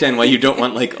 I understand why you don't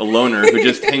want like a loner who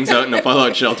just hangs out in a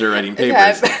fallout shelter writing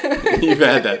papers. You've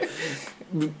had that.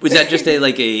 Was that just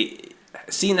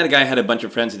seeing that a guy had a bunch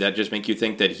of friends, did that just make you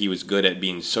think that he was good at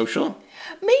being social?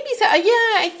 Maybe so.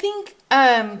 Yeah, I think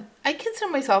I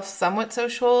consider myself somewhat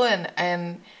social,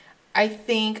 and I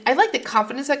think I like the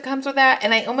confidence that comes with that,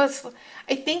 and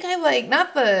I think I like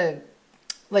not the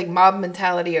like mob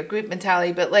mentality or group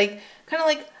mentality, but like kind of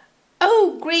like,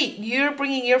 oh great, you're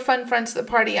bringing your fun friends to the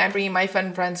party, I'm bringing my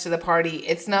fun friends to the party.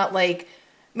 It's not like,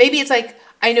 maybe it's like,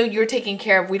 I know you're taken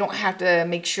care of, we don't have to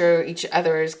make sure each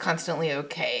other is constantly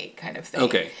okay kind of thing.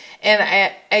 Okay. And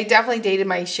I definitely dated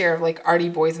my share of like arty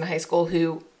boys in high school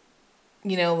who,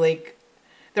 you know, like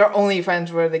their only friends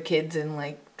were the kids in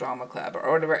like drama club or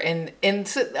whatever, and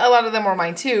so a lot of them were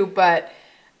mine too, but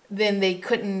then they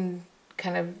couldn't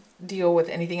kind of deal with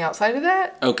anything outside of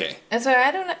that. Okay. And so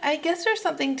I guess there's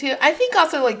something to, I think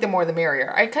also like the more the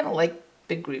merrier. I kind of like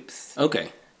big groups.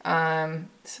 Okay.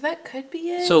 So that could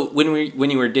be it. So when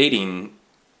you were dating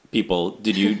people,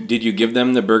 did you give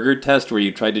them the burger test where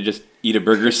you tried to just eat a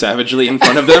burger savagely in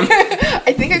front of them?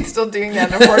 I think I'm still doing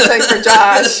that, unfortunately, for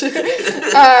Josh.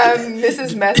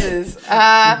 Mrs. Messes.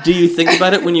 Do you think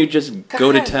about it when you just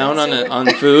go to town on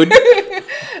food?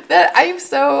 That I'm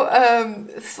so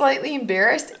slightly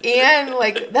embarrassed, and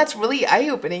like that's really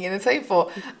eye-opening and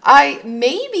insightful. I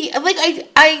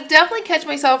definitely catch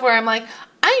myself where I'm like,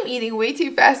 I'm eating way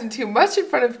too fast and too much in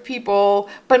front of people,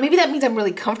 but maybe that means I'm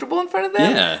really comfortable in front of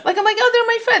them. Yeah. Like, I'm like, oh, they're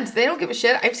my friends. They don't give a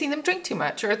shit. I've seen them drink too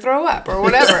much or throw up or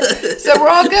whatever. So we're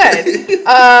all good.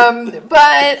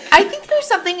 But I think there's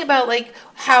something about, like,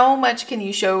 how much can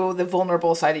you show the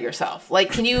vulnerable side of yourself?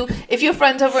 Like, if you have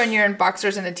friends over and you're in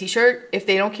boxers and a t-shirt, if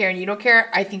they don't care and you don't care,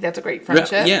 I think that's a great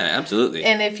friendship. Yeah, absolutely.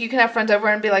 And if you can have friends over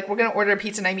and be like, we're going to order a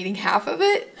pizza and I'm eating half of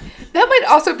it, that might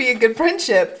also be a good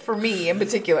friendship for me in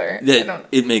particular.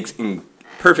 It makes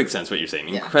perfect sense what you're saying.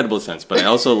 Incredible sense. But I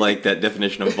also like that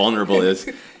definition of vulnerable is,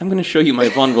 I'm going to show you my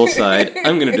vulnerable side.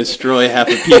 I'm going to destroy half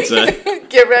a pizza.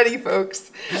 Get ready,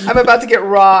 folks. I'm about to get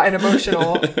raw and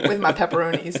emotional with my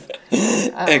pepperonis.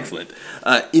 Excellent.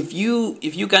 If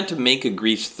you got to make a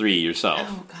Grease 3 yourself,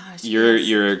 oh gosh,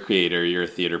 you're a creator, you're a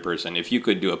theater person. If you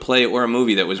could do a play or a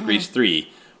movie that was Grease 3,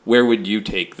 where would you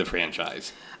take the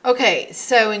franchise? Okay,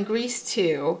 so in Grease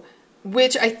 2,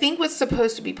 which I think was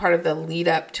supposed to be part of the lead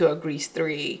up to a Grease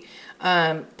 3,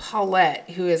 Paulette,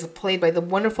 who is played by the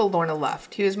wonderful Lorna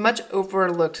Luft, who is much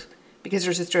overlooked because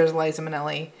her sister is Liza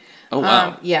Minnelli. Oh,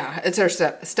 wow. Yeah, it's her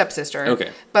stepsister.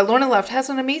 Okay. But Lorna Luft has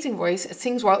an amazing voice. It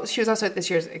sings well. She was also at this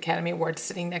year's Academy Awards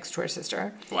sitting next to her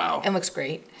sister. Wow. And looks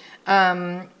great.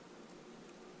 In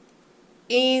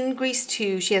Grease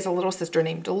 2, she has a little sister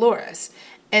named Dolores.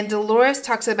 And Dolores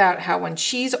talks about how when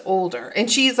she's older, and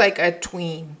she's like a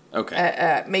tween.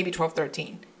 Okay. Maybe 12,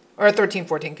 13. Or 13,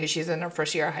 14, because she's in her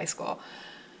first year of high school.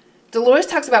 Dolores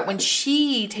talks about when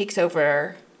she takes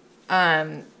over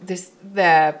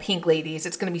the Pink Ladies,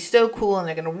 it's going to be so cool and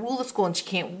they're going to rule the school and she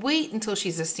can't wait until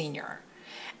she's a senior.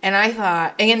 And I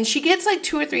thought, and she gets like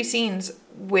 2 or 3 scenes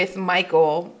with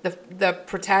Michael, the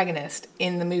protagonist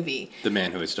in the movie. The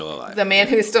man who is still alive. The man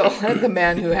who is still, the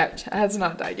man who has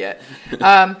not died yet.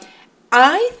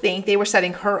 I think they were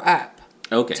setting her up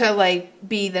to like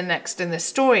be the next in the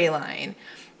storyline.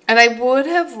 And I would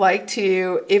have liked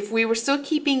to, if we were still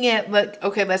keeping it, like,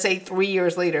 okay, let's say 3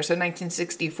 years later, so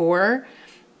 1964,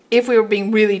 if we were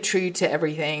being really true to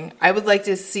everything, I would like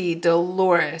to see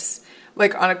Dolores,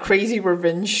 like, on a crazy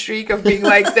revenge streak of being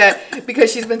like that,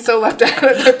 because she's been so left out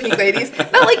of the Pink Ladies.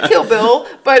 Not like Kill Bill,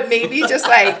 but maybe just,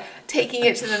 like, taking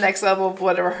it to the next level of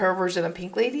whatever her version of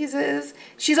Pink Ladies is.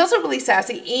 She's also really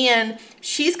sassy, and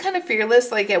she's kind of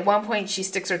fearless. Like, at one point, she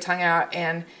sticks her tongue out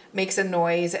and makes a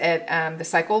noise at the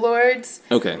Psycho Lords.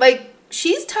 Okay. Like,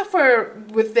 she's tougher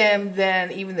with them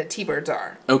than even the T-Birds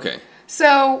are. Okay.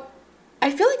 So,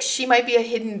 I feel like she might be a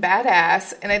hidden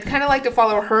badass, and I'd kind of like to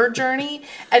follow her journey.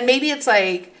 And maybe it's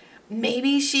like,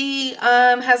 maybe she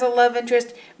has a love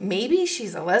interest. Maybe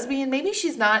she's a lesbian. Maybe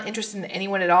she's not interested in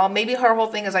anyone at all. Maybe her whole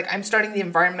thing is like, I'm starting the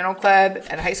environmental club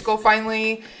at high school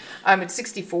finally. At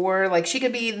 64. Like, she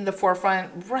could be in the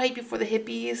forefront right before the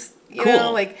hippies. You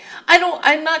know, like,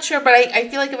 I'm not sure, but I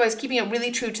feel like if I was keeping it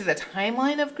really true to the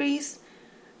timeline of Grease,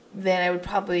 then I would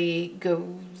probably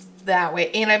go that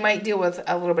way. And I might deal with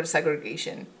a little bit of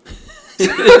segregation.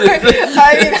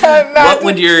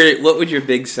 What would your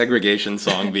big segregation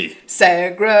song be?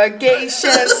 Segregation.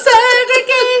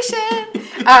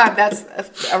 That's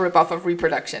a ripoff of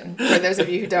Reproduction. For those of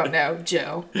you who don't know,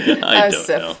 Joe. I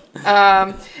don't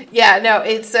know.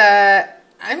 It's I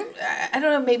don't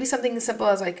know, maybe something as simple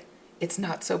as like, it's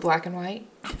not so black and white.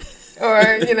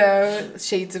 Or,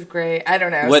 shades of gray. I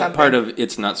don't know. What part of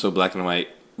It's Not So Black and White,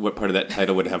 what part of that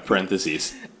title would have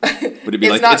parentheses? Would it be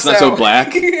It's Not So Black?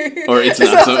 Or It's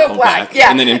Not So Black?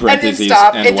 Yeah. And then in parentheses,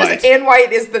 and white. And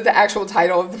white is the actual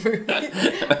title of the movie.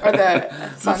 Or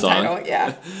the song title,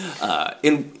 yeah.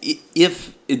 And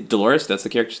if Dolores, that's the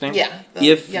character's name? Yeah.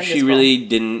 If she really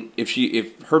didn't,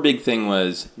 if her big thing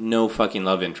was no fucking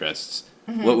love interests,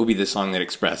 what would be the song that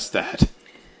expressed that?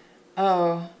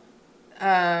 Oh,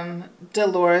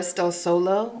 Dolores del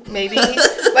Solo, maybe.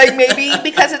 Like, maybe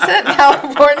because it's in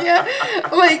California.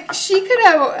 Like, she could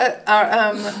have,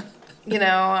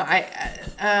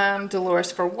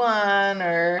 Dolores for One,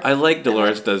 or... I like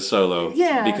Dolores Does Solo.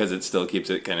 Yeah. Because it still keeps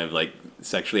it kind of, like,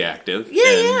 sexually active.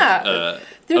 Yeah,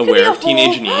 aware of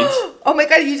teenage needs. Oh my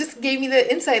god, you just gave me the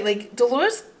insight. Like,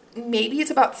 Dolores... Maybe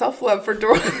it's about self-love for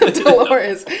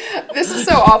Dolores. This is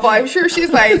so awful. I'm sure she's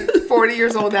like 40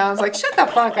 years old now. It's like, shut the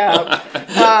fuck up.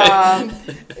 I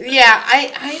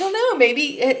don't know.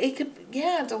 Maybe it could,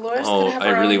 Dolores could have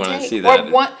her I really own want to take. see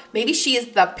that. Or maybe she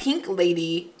is the pink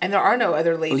lady and there are no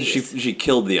other ladies. Well, she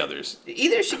killed the others.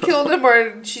 Either she killed them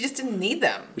or she just didn't need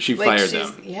them. She fired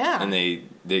them. Yeah. And they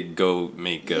go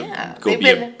make a a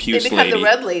puce lady. lady. The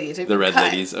red ladies. The red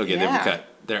ladies. Okay, they've been cut.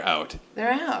 They're out.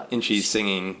 And she's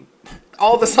singing...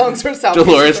 all the songs herself.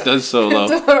 Dolores Does Solo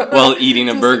while eating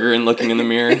a burger and looking in the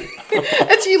mirror.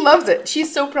 And she loves it.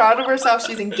 She's so proud of herself.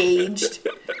 She's engaged.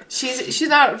 She's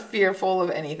not fearful of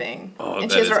anything. And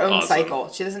she has her own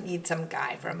cycle. She doesn't need some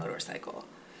guy for a motorcycle.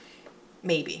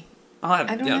 Maybe. I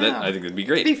don't know. I think that'd be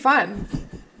great. It'd be fun.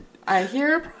 I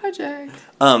hear a project.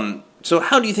 So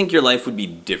how do you think your life would be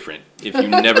different if you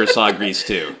never saw Grease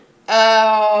 2?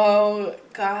 Oh,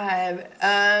 God.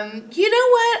 You know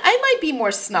what? I might be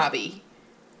more snobby.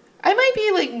 I might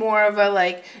be like more of a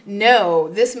like, no,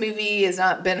 this movie has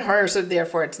not been her, so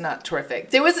therefore it's not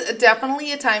terrific. There was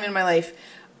definitely a time in my life,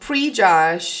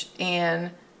 pre-Josh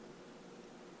and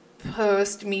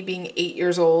post me being 8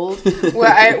 years old, where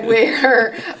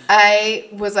I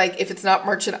was like, if it's not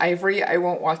Merchant Ivory, I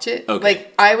won't watch it. Okay.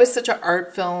 Like, I was such an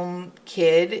art film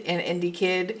kid and indie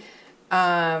kid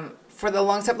for the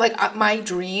long time. Like, my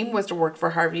dream was to work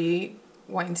for Harvey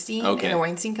Weinstein in the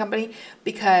Weinstein Company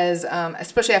because,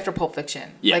 especially after Pulp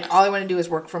Fiction, like all I want to do is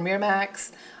work for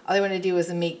Miramax. All I want to do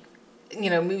is make,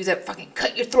 movies that fucking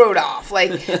cut your throat off,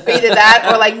 like either that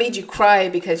or like made you cry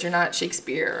because you're not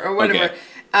Shakespeare or whatever. Okay.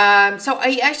 So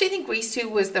I actually think Grease 2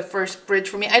 was the first bridge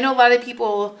for me. I know a lot of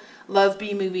people love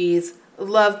B movies,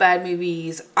 love bad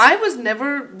movies. I was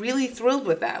never really thrilled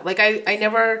with that. Like I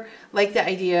never liked the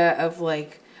idea of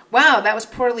like, wow, that was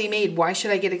poorly made. Why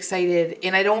should I get excited?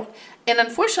 And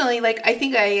unfortunately, like, I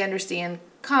think I understand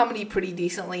comedy pretty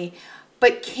decently,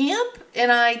 but camp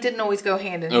and I didn't always go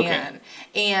hand in hand.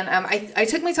 And I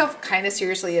took myself kind of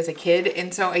seriously as a kid.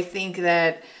 And so I think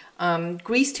that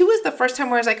Grease 2 was the first time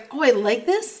where I was like, oh, I like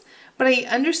this, but I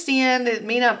understand it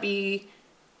may not be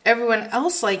everyone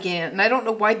else liking it. And I don't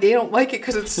know why they don't like it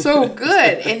because it's so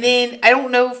good. And then I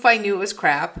don't know if I knew it was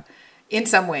crap in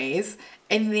some ways.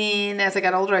 And then as I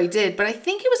got older, I did. But I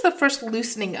think it was the first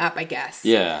loosening up, I guess.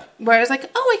 Yeah. Where I was like,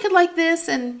 oh, I could like this.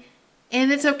 And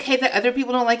it's okay that other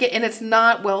people don't like it. And it's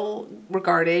not well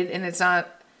regarded. And it's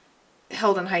not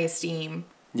held in high esteem.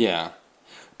 Yeah.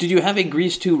 Did you have a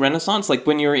Grease 2 renaissance? Like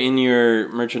when you were in your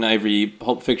Merchant Ivory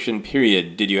Pulp Fiction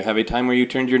period, did you have a time where you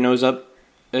turned your nose up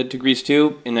to Grease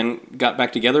 2 and then got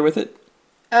back together with it?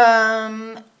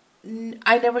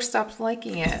 I never stopped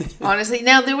liking it, honestly.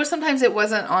 Now, there were sometimes it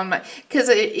wasn't on my... Because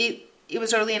it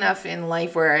was early enough in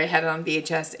life where I had it on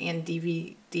VHS and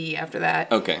DVD after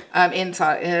that. Okay. And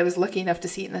I was lucky enough to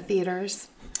see it in the theaters.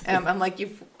 Unlike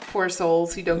you poor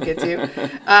souls who don't get to.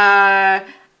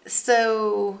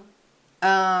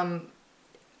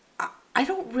 I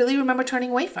don't really remember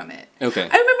turning away from it. Okay. I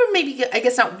remember I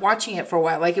guess not watching it for a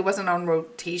while. Like, it wasn't on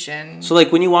rotation. So,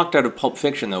 like, when you walked out of Pulp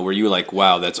Fiction, though, were you like,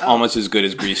 wow, that's almost as good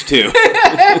as Grease 2? When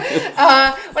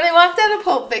I walked out of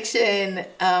Pulp Fiction,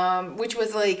 which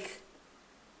was, like,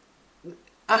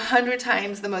 100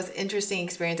 times the most interesting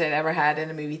experience I'd ever had in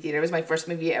a movie theater. It was my first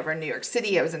movie ever in New York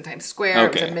City. I was in Times Square.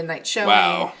 Okay. It was a midnight showing.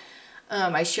 Wow.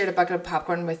 I shared a bucket of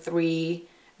popcorn with 3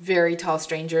 very tall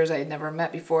strangers I had never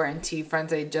met before and 2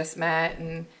 friends I had just met,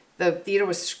 and the theater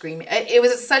was screaming. It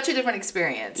was such a different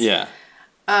experience. Yeah.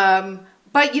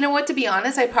 But you know what? To be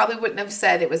honest, I probably wouldn't have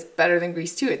said it was better than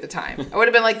Grease 2 at the time. I would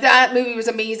have been like, that movie was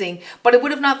amazing. But I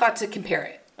would have not thought to compare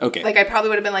it. Okay. Like, I probably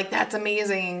would have been like, that's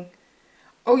amazing.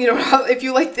 Oh, you know, if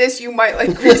you like this, you might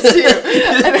like Grease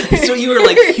 2. So you were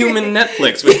like human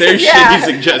Netflix with their shitty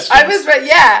suggestions. I was right.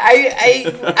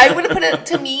 Yeah. I would have put it,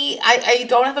 to me, I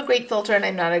don't have a great filter and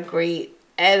I'm not a great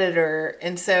editor.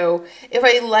 And so if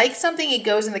I like something, it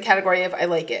goes in the category of I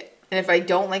like it. And if I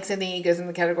don't like something, it goes in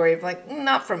the category of like,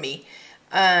 not for me.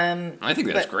 I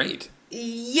think that's great.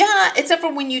 Yeah, except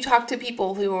for when you talk to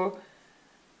people who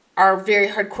are very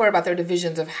hardcore about their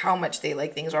divisions of how much they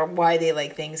like things or why they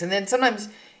like things. And then sometimes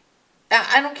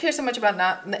I don't care so much about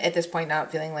not at this point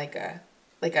not feeling like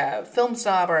a film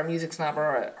snob or a music snob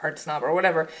or an art snob or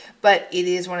whatever. But it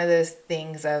is one of those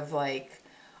things of like,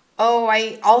 oh,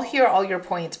 I'll hear all your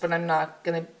points, but I'm not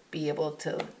going to be able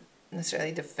to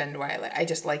necessarily defend why I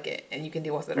just like it, and you can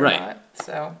deal with it or not.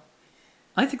 So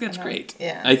I think that's great.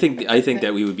 Yeah. I think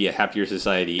that we would be a happier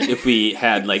society if we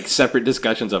had like separate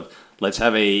discussions of let's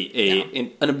have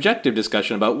an objective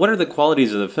discussion about what are the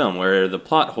qualities of the film, where are the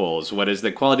plot holes, what is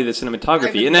the quality of the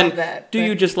cinematography, and then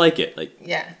you just like it? Like,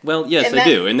 well, yes, I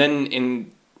do, and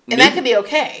then that could be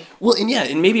okay. Well,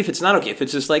 and maybe if it's not okay, if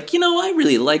it's just like, I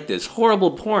really like this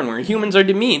horrible porn where humans are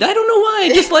demeaned. I don't know why,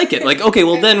 I just like it. Like, okay,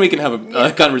 well then we can have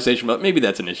a conversation about maybe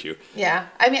that's an issue. Yeah,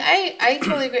 I mean, I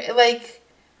totally agree. Like,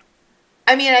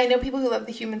 I mean, I know people who love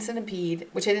the Human Centipede,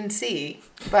 which I didn't see,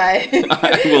 but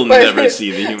I will never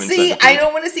see the Human Centipede. I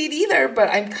don't want to see it either, but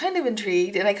I'm kind of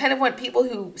intrigued, and I kind of want people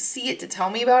who see it to tell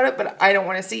me about it, but I don't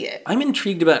want to see it. I'm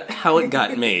intrigued about how it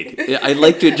got made. I'd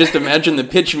like to just imagine the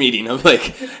pitch meeting of like,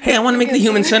 hey, I want to make the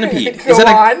Human Centipede. Is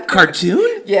that a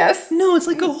cartoon? Yes. No, it's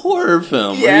like a horror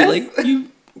film. Yes. Where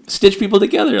you stitch people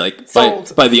together like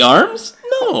by the arms?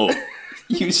 No.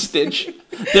 You stitch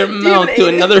their mouth to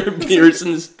another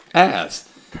person's ass.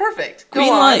 Perfect. Green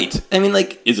light. I mean,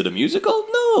 like, is it a musical?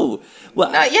 No.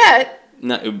 Well, not yet.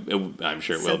 I'm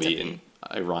sure it will be an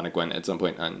ironic one at some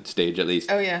point on stage, at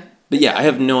least. Oh, yeah. But yeah, I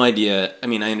have no idea. I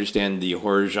mean, I understand the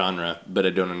horror genre, but I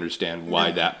don't understand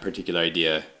why that particular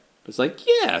idea was like,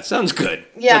 yeah, sounds good.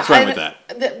 Yeah, let's run with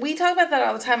that. We talk about that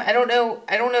all the time. I don't know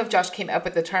if Josh came up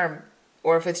with the term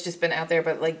or if it's just been out there,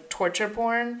 but like torture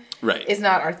porn is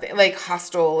not our thing. Like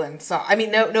Hostel and Saw. I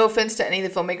mean, no offense to any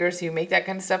of the filmmakers who make that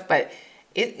kind of stuff, but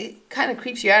it kind of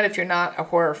creeps you out if you're not a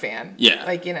horror fan. Yeah.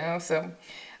 Like, so.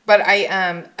 But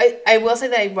I will say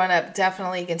that I run up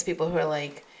definitely against people who are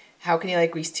like, how can you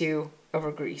like Grease 2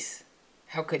 over Grease?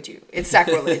 How could you? It's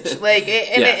sacrilege.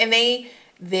 And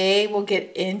they will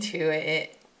get into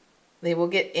it. They will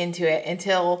get into it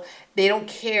until they don't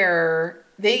care.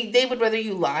 They would rather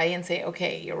you lie and say,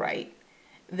 okay, you're right,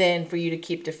 than for you to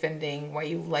keep defending why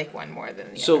you like one more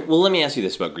than the other. Well, let me ask you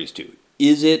this about Grease 2.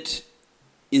 Is it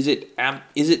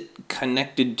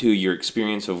connected to your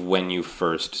experience of when you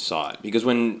first saw it? Because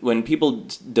when people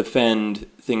defend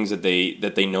things that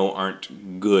they know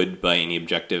aren't good by any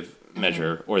objective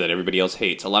measure or that everybody else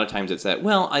hates, a lot of times it's that,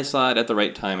 well, I saw it at the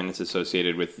right time and it's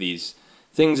associated with these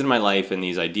things in my life and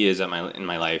these ideas in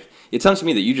my life. It sounds to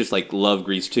me that you just like love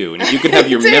Grease 2, and if you could have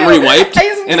your memory wiped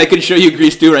and I could show you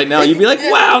Grease 2 right now, you'd be like,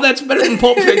 wow, that's better than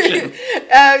Pulp Fiction.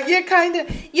 Yeah, kind of.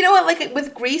 You know what, like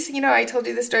with Grease, I told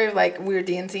you the story of like we were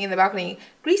dancing in the balcony.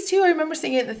 Grease 2, I remember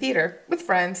seeing it in the theater with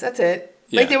friends. That's it.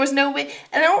 Yeah. Like there was no way,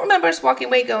 and I don't remember us walking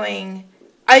away going,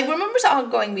 I remember us all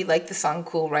going, we like the song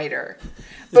Cool Rider.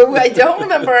 But I don't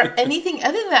remember anything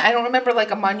other than that. I don't remember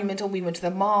like a monumental, we went to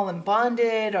the mall and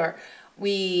bonded, or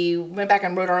we went back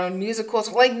and wrote our own musicals.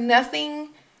 Like, nothing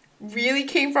really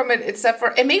came from it except for...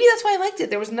 And maybe that's why I liked it.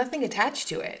 There was nothing attached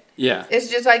to it. Yeah. It's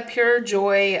just, like, pure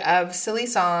joy of silly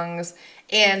songs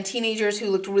and teenagers who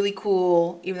looked really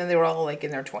cool, even though they were all, like, in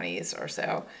their 20s or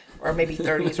so. Or maybe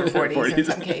 30s or 40s in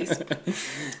some case.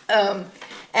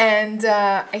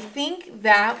 I think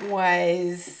that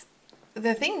was...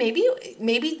 The thing,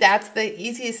 maybe that's the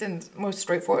easiest and most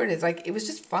straightforward, is, like, it was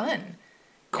just fun.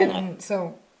 Cool. And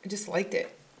so... I just liked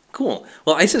it. Cool.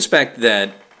 Well, I suspect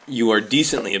that you are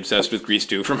decently obsessed with Grease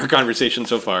 2 from our conversation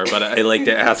so far, but I like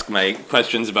to ask my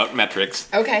questions about metrics.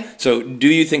 Okay. So, do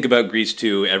you think about Grease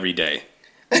 2 every day?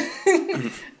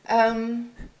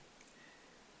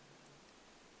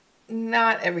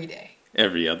 Not every day.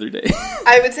 Every other day?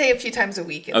 I would say a few times a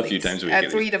week at least. A few times a week.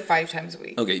 At 3 to 5 times a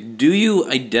week. Okay. Do you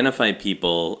identify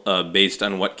people based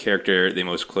on what character they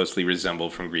most closely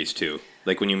resemble from Grease 2?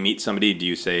 Like when you meet somebody, do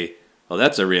you say, oh,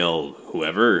 that's a real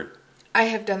whoever? I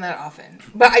have done that often.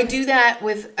 But I do that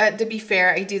with, to be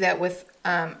fair, I do that with,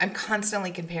 I'm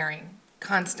constantly comparing.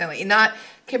 Constantly. Not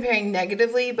comparing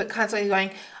negatively, but constantly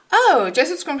going, oh,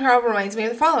 Joseph Scrimshaw reminds me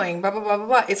of the following, blah, blah, blah, blah,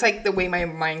 blah. It's like the way my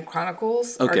mind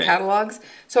chronicles or catalogs.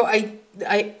 So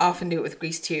I often do it with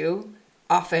Grease 2,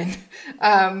 often.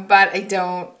 But I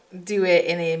don't do it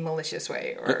in a malicious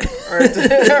way or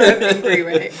an angry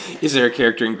way. Is there a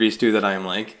character in Grease 2 that I am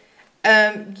like?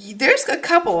 There's a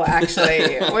couple,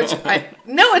 actually,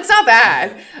 no, it's not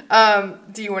bad.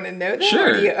 Do you want to know that?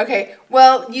 Sure. Okay.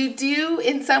 Well, you do,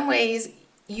 in some ways,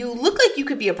 you look like you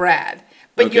could be a Brad.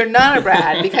 But you're not a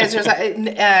Brad because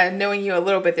there's knowing you a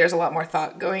little bit, there's a lot more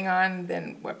thought going on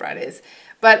than what Brad is.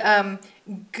 But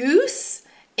Goose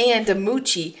and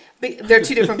DiMucci, they're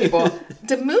two different people.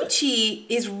 DiMucci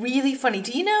is really funny.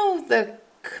 Do you know the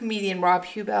comedian Rob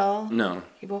Huebel? No.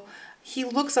 He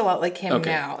looks a lot like him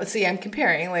now. See, I'm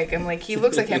comparing. He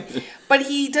looks like him. But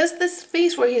he does this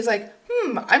face where he's like,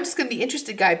 I'm just going to be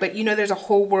interested guy. But, there's a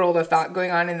whole world of thought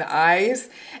going on in the eyes.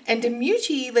 And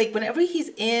DiMucci, whenever he's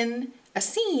in a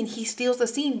scene, he steals the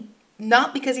scene,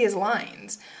 not because he has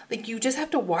lines. You just have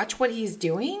to watch what he's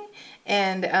doing,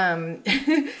 and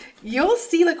you'll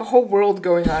see a whole world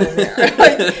going on in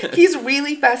there. He's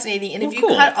really fascinating, and if you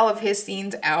cut all of his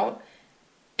scenes out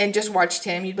and just watched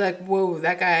him, you'd be like, whoa,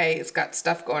 that guy has got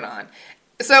stuff going on.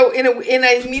 So, and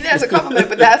I mean that as a compliment,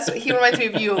 but he reminds me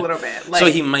of you a little bit. So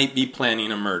he might be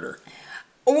planning a murder.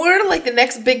 Or the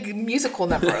next big musical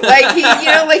number.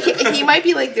 He might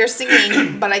be they're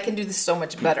singing, but I can do this so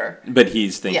much better. But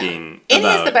he's thinking And he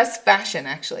has the best fashion,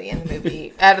 actually, in the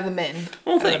movie, out of the men.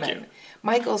 Well, thank you.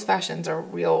 Michael's fashions are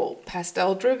real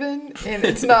pastel-driven, and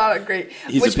it's not a great...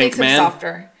 He's which a pink makes man? him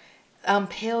softer.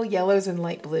 Pale yellows and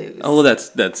light blues. Oh, well,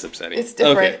 that's upsetting. It's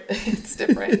different. Okay. It's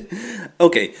different.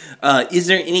 Okay. Is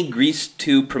there any Grease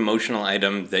 2 promotional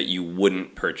item that you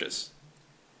wouldn't purchase?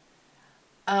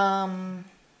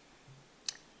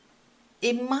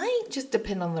 It might just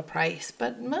depend on the price,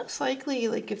 but most likely,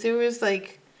 if there was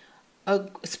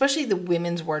especially the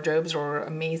women's wardrobes were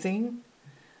amazing.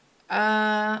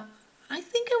 I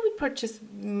think I would purchase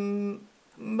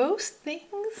most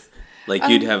things.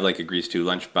 You'd have a Grease 2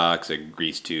 lunchbox, a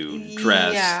Grease 2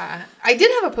 dress. Yeah, I did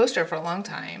have a poster for a long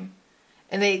time,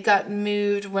 and they got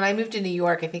moved when I moved to New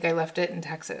York. I think I left it in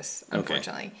Texas,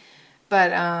 unfortunately. Okay.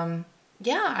 But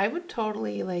yeah, I would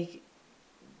totally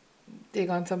dig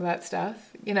on some of that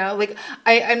stuff. I'm not.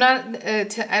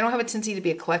 I don't have a tendency to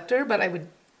be a collector, but I would.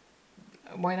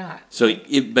 Why not? So,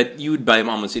 but you would buy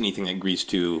almost anything that Grease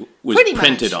 2 was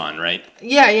printed on, right?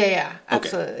 Yeah.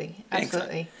 Absolutely, okay.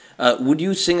 Absolutely. Would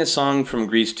you sing a song from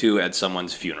Grease 2 at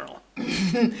someone's funeral?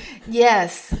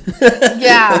 Yes.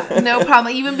 Yeah, no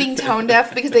problem. Even being tone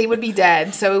deaf because they would be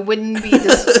dead, so it wouldn't be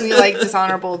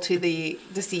dishonorable to the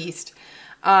deceased.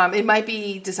 It might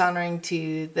be dishonoring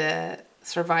to the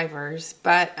survivors,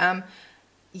 but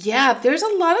yeah, there's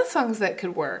a lot of songs that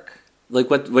could work.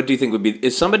 What do you think would be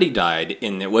if somebody died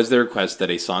and it was their request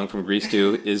that a song from Grease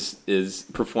 2 is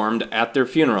performed at their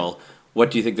funeral?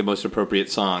 What do you think the most appropriate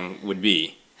song would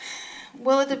be?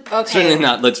 Well, okay. Certainly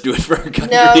not. Let's do it for our country.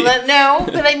 No,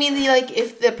 but I mean,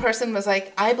 if the person was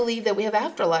I believe that we have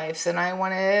afterlives, and I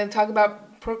want to talk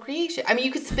about procreation. I mean,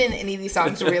 you could spin any of these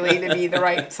songs really to be the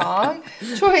right song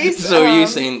choice. So are you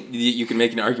saying you can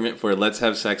make an argument for let's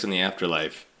have sex in the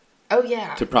afterlife? Oh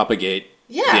yeah. To propagate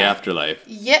the afterlife.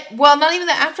 Yeah. Well, not even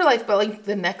the afterlife, but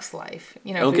the next life.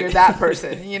 If you're that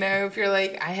person. If you're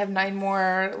I have 9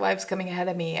 more lives coming ahead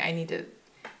of me. I need to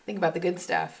think about the good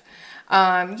stuff.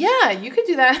 Yeah, you could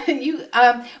do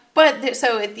that. But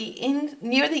so at the end,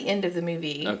 near the end of the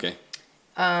movie. Okay.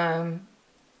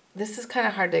 This is kind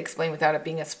of hard to explain without it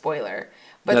being a spoiler.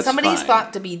 But That's somebody's fine.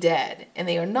 thought to be dead, and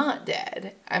they are not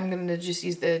dead. I'm going to just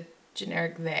use the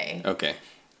generic they. Okay.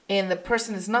 And the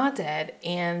person is not dead,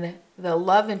 and the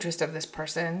love interest of this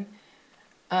person,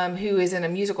 who is in a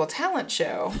musical talent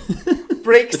show,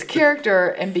 breaks character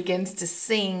and begins to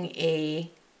sing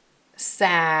a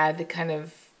sad kind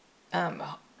of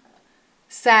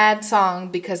sad song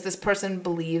because this person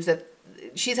believes that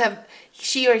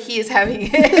she or he is having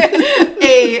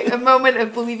a moment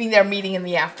of believing they're meeting in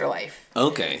the afterlife.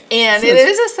 Okay. And it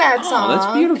is a sad song. Oh,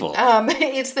 that's beautiful.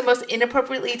 It's the most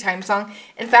inappropriately timed song.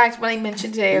 In fact, when I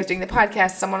mentioned today I was doing the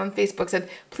podcast, someone on Facebook said,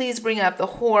 please bring up the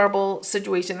horrible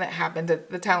situation that happened at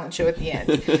the talent show at the end.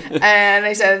 And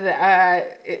I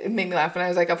said, it made me laugh. And I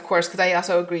was like, of course, because I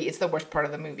also agree it's the worst part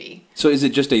of the movie. So is it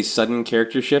just a sudden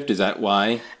character shift? Is that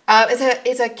why?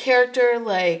 It's a character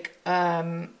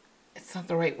it's not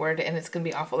the right word, and it's gonna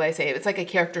be awful that I say it. It's like a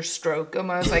character stroke,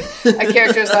 almost like a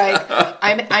character's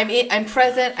I'm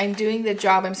present. I'm doing the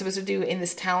job I'm supposed to do in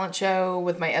this talent show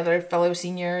with my other fellow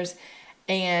seniors,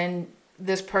 and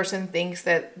this person thinks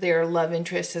that their love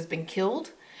interest has been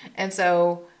killed, and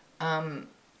so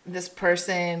this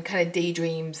person kind of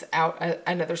daydreams out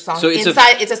another song. So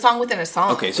it's a song within a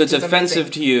song. Okay, so it's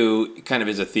offensive to you kind of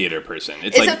as a theater person.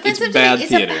 It's bad bad theater.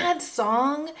 It's a bad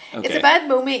song. Okay. It's a bad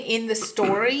moment in the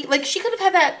story. Like, she could have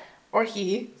had that, or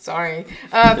he, sorry,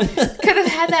 could have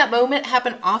had that moment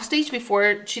happen off stage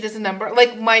before she does a number.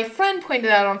 Like, my friend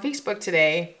pointed out on Facebook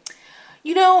today,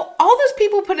 you know, all those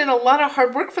people put in a lot of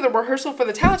hard work for the rehearsal for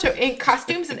the talent show and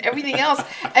costumes and everything else.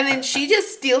 And then she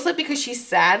just steals it because she's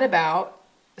sad about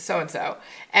so-and-so.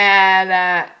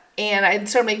 And it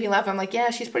started making me laugh. I'm like, yeah,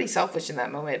 she's pretty selfish in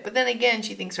that moment. But then again,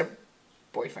 she thinks her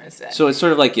boyfriend's dead. So it's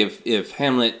sort of like if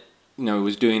Hamlet,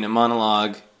 was doing a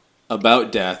monologue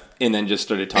about death and then just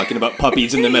started talking about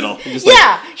puppies in the middle. Just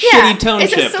shitty tone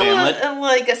shift, Hamlet.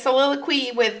 Like a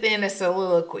soliloquy within a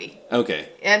soliloquy. Okay.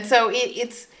 And so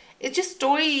it's just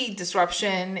story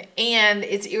disruption, and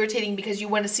it's irritating because you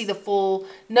want to see the full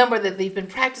number that they've been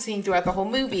practicing throughout the whole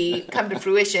movie come to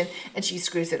fruition, and she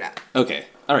screws it up. Okay.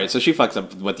 All right, so she fucks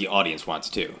up what the audience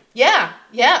wants, too. Yeah.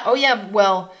 Oh, yeah.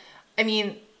 Well, I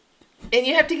mean, and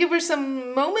you have to give her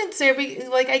some moments there.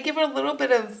 Like, I give her a little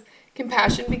bit of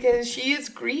compassion because she is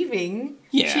grieving,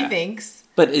 she thinks.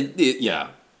 But, yeah.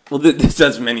 Well, this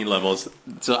has many levels.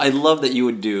 So I love that you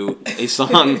would do a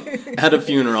song at a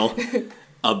funeral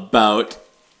about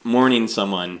mourning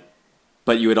someone,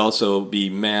 but you would also be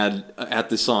mad at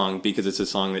the song because it's a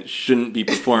song that shouldn't be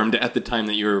performed at the time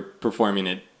that you're performing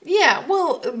it. Yeah,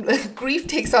 well, grief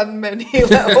takes on many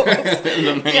levels.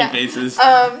 The many faces.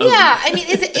 I mean,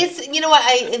 it's you know what,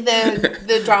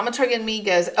 the dramaturg in me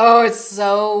goes, oh, it's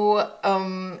so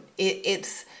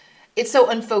it's so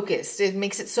unfocused. It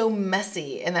makes it so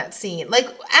messy in that scene. Like,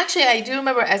 actually, I do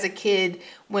remember as a kid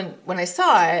when I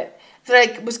saw it, that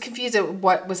I was confused at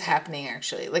what was happening,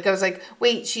 actually. Like, I was like,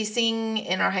 wait, she's singing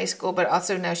in our high school, but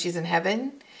also now she's in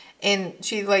heaven? And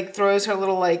she, like, throws her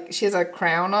little, like, she has a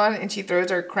crown on, and she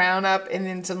throws her crown up, and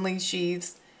then suddenly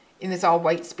she's in this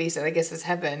all-white space that I guess is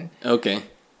heaven. Okay.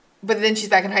 But then she's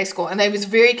back in high school, and I was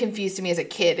very confused to me as a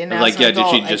kid. And now like, as an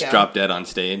adult, did she just drop dead on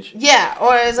stage? Yeah, or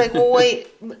I was like, well, wait,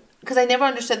 because I never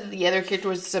understood that the other character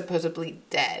was supposedly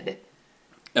dead.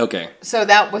 Okay. So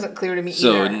that wasn't clear to me either.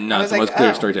 So not the most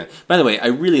clear storytelling. By the way, I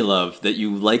really love that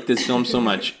you like this film so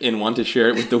much and want to share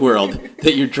it with the world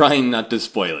that you're trying not to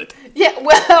spoil it. Yeah,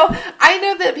 well, I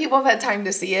know that people have had time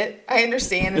to see it. I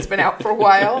understand it's been out for a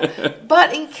while.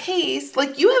 But in case,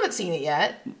 like, you haven't seen it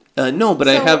yet. No, but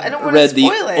so I have read the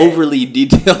overly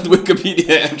detailed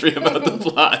Wikipedia entry about the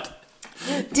plot.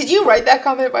 Did you write that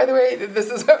comment, by the way? That this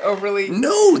is overly...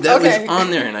 No, that was on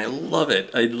there, and I love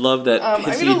it. I love that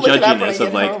pissy judginess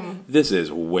of, like, this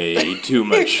is way too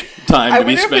much time to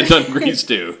be spent on Grease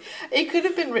 2. It could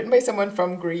have been written by someone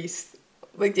from Grease.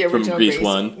 Like the original From Grease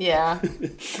 1? Yeah.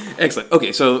 Excellent.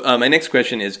 Okay, so my next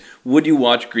question is, would you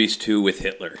watch Grease 2 with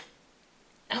Hitler?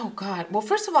 Oh, God. Well,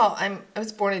 first of all, I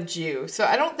was born a Jew, so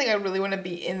I don't think I really want to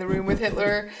be in the room with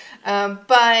Hitler.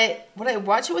 But would I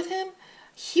watch it with him?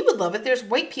 He would love it. There's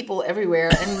white people everywhere,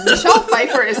 and Michelle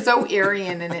Pfeiffer is so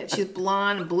Aryan in it. She's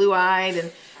blonde and blue-eyed,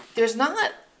 and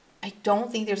I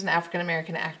don't think there's an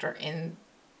African-American actor in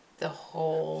the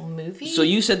whole movie. So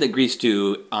you said that Grease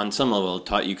 2, on some level,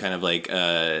 taught you kind of like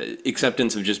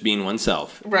acceptance of just being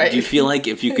oneself. Right. Do you feel like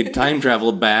if you could time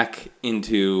travel back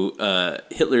into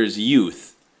Hitler's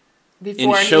youth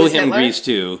and show him Hitler? Grease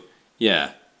 2,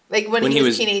 yeah. Like when he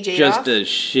was teenage Adolf? Just a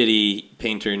shitty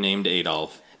painter named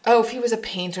Adolf. Oh, if he was a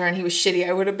painter and he was shitty,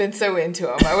 I would have been so into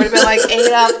him. I would have been like,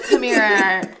 Adolf, come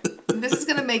here. This is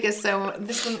going to make us we're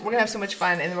going to have so much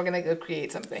fun, and then we're going to go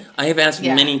create something. I have asked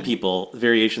many people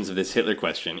variations of this Hitler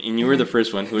question, and you were the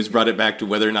first one who has brought it back to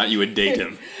whether or not you would date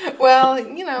him. Well,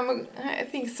 I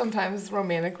think sometimes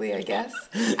romantically, I guess.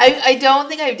 I don't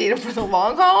think I would date him for the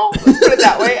long haul. Let's put it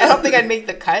that way. I don't think I'd make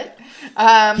the cut.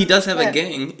 He does have a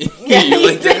gang. Yeah,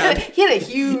 he had a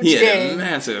huge gang. He had a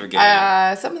massive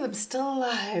gang. Some of them still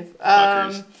alive.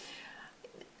 Fuckers.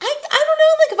 I don't know.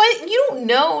 Like, you don't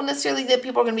know necessarily that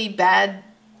people are going to be bad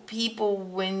people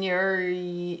when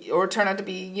or turn out to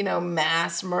be,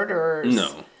 mass murderers.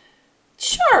 No.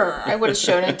 Sure, I would have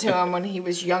shown it to him when he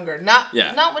was younger. Not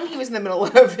when he was in the middle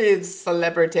of his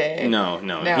celebrity. No.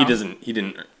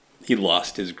 He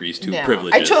lost his Grease 2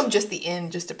 privileges. I showed him just the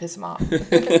end just to piss him off.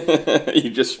 You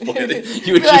just spoiled it.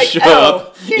 You would just show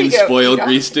up and spoil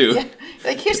Grease 2. Yeah.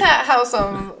 Like, here's how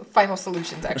some final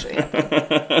solutions actually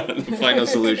happen. The final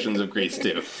solutions of Grease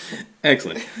 2.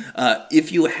 Excellent.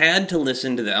 If you had to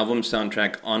listen to the album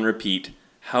soundtrack on repeat,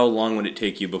 how long would it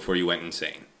take you before you went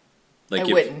insane? Like,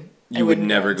 I wouldn't. You would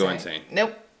never go insane.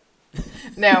 Nope.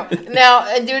 No. Now,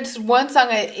 there's one song,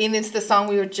 and it's the song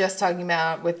we were just talking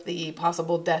about with the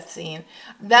possible death scene.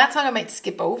 That song I might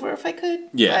skip over if I could.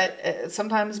 Yeah. But,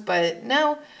 sometimes, but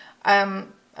no. I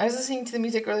was listening to the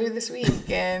music earlier this week,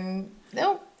 and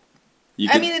no.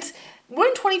 I mean, we're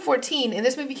in 2014, and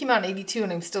this movie came out in 82,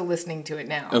 and I'm still listening to it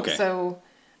now. Okay. So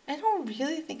I don't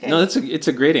really think No, it's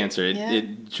a great answer.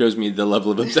 It shows me the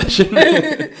level of obsession.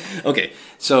 Okay,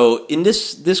 so in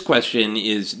this question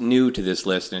is new to this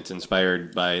list, and it's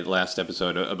inspired by last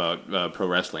episode about pro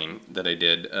wrestling that I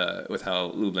did with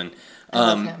Hal Lublin. I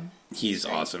love him. He's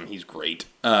awesome. He's great.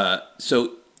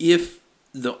 So if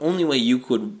the only way you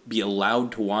could be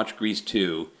allowed to watch Grease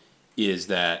 2 is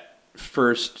that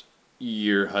first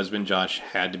your husband Josh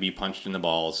had to be punched in the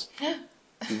balls,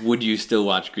 would you still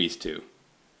watch Grease 2?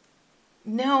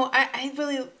 No, I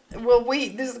really... Well,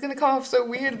 wait, this is going to come off so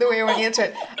weird the way I want to answer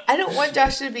it. I don't want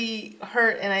Josh to be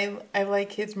hurt, and I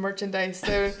like his merchandise,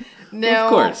 so no. Of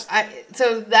course.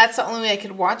 So that's the only way I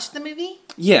could watch the movie?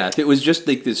 Yeah, if it was just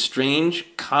like this strange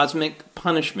cosmic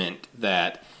punishment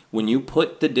that when you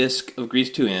put the disc of Grease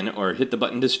 2 in, or hit the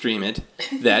button to stream it,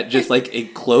 that just like a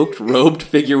cloaked, robed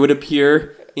figure would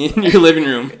appear in your living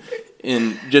room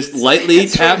and just lightly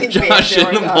tap Josh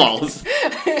in the balls.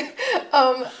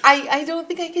 I don't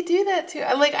think I could do that too.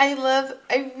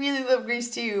 I really love Grease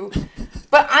 2.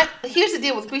 But here's the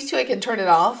deal with Grease 2, I can turn it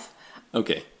off.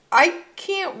 Okay. I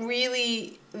can't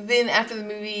really then after the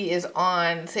movie is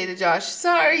on say to Josh,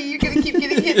 sorry, you're going to keep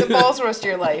getting hit in the balls the rest of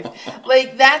your life.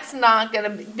 Like that's not going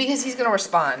to because he's going to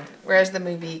respond whereas the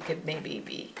movie could maybe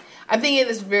be. I'm thinking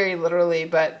this very literally,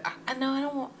 but I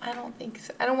don't think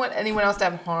so. I don't want anyone else to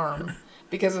have harm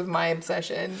because of my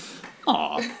obsession.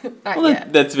 Aw. Not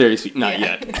yet. That's very sweet. Not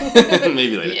yet.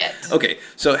 Maybe later. Yet. Okay,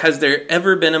 so has there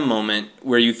ever been a moment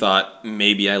where you thought,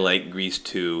 maybe I like Grease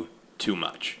 2 too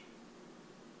much?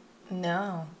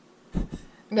 No.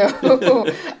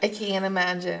 I can't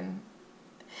imagine.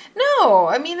 No,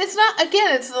 I mean, it's not,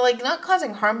 again, it's like not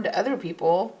causing harm to other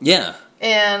people. Yeah.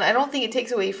 And I don't think it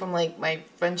takes away from like my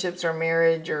friendships or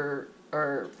marriage or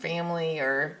family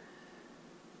or...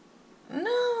 No,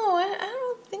 I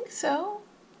don't think so.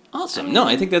 Awesome. No,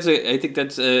 I think that's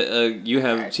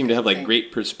you seem to have like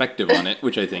great perspective on it,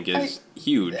 which I think is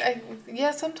huge.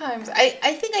 Yeah, sometimes.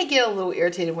 I think I get a little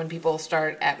irritated when people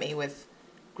start at me with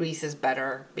Grease is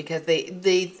better because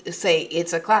they say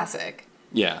it's a classic.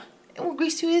 Yeah. Well,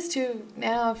 Grease 2 is too.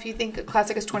 Now, if you think a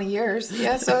classic is 20 years,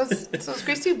 yeah, so it's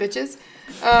Grease 2, bitches.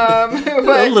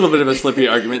 A little bit of a slippery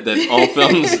argument that all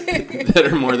films that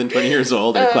are more than 20 years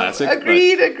old are classic.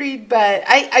 Agreed. But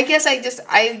I guess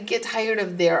I get tired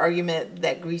of their argument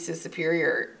that Grease is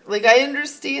superior. Like, I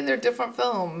understand they're different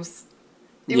films.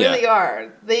 They really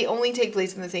are. They only take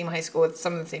place in the same high school with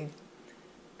some of the same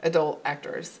adult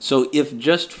actors. So if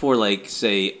just for, like,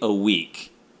 say, a week,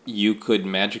 you could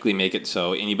magically make it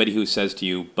so anybody who says to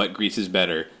you, but Grease is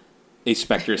better, a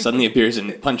specter suddenly appears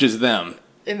and punches them.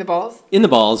 In the balls? In the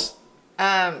balls.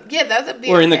 Yeah, that would be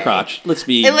Or okay. in the crotch. Let's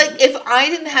be and like if I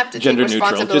didn't have to gender take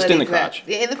neutral, responsibility just in the for that, crotch.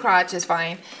 in the crotch is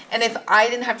fine. And if I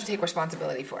didn't have to take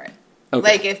responsibility for it. Okay.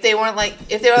 Like if they were like,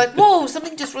 whoa,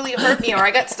 something just really hurt me, or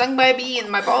I got stung by a bee in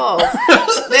my balls,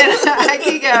 then I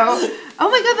could go, oh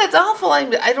my god, that's awful.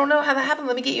 I don't know how that happened.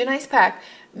 Let me get you an ice pack.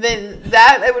 Then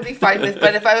that I would be fine with.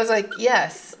 But if I was like,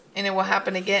 yes, and it will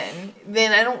happen again,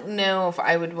 then I don't know if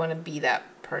I would want to be that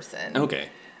person. Okay.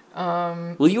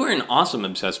 Well, you are an awesome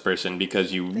obsessed person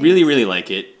because you really, really like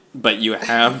it, but you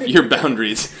have your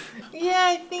boundaries.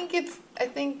 Yeah,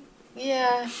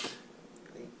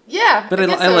 Yeah, but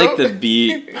I like the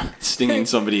bee stinging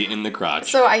somebody in the crotch.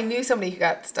 So I knew somebody who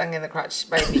got stung in the crotch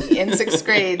by a bee in 6th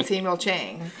grade, Samuel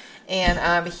Chang.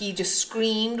 And he just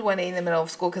screamed one day in the middle of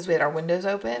school because we had our windows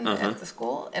open at the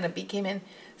school. And a bee came in,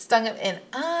 stung him, and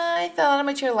I fell out of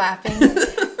my chair laughing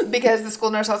because the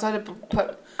school nurse also had to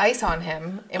put ice on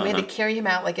him. And we had to carry him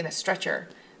out like in a stretcher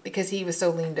because he was so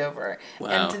leaned over. Wow.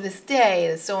 And to this day,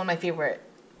 it's still one of my favorite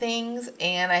things.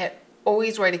 And I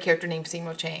always write a character named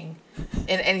Samuel Chang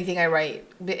in anything I write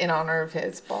in honor of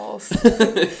his balls.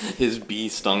 His bee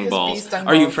stung balls.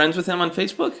 Are you friends with him on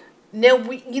Facebook? No,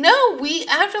 we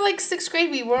after like 6th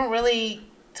grade we weren't really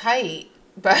tight,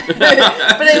 but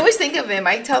I always think of him.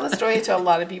 I tell the story to a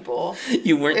lot of people.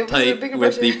 You weren't tight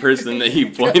with the person that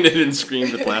you pointed and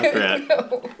screamed with laughter at. No.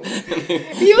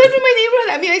 He lived in my neighborhood.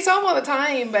 I mean, I saw him all the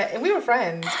time, and we were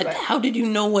friends. How did you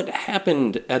know what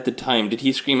happened at the time? Did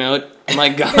he scream out, "Oh my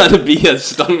God, a bee has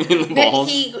stung me in the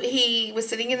balls"? He was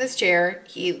sitting in this chair.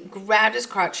 He grabbed his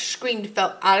crotch, screamed,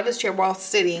 fell out of his chair while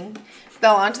sitting,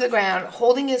 fell onto the ground,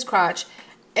 holding his crotch,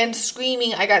 and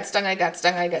screaming, I got stung, I got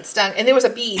stung, I got stung. And there was a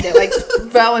bee that like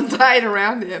fell and died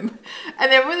around him.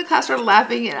 And everyone in the class started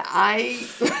laughing and I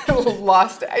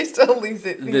lost it. I still lose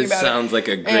it. This sounds like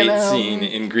a great scene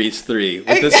in Grease 3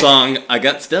 with the song, I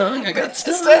got stung, I got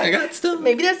stung, I got stung.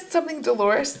 Maybe that's something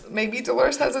Dolores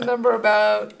has a number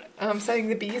about setting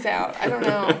the bees out. I don't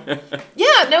know.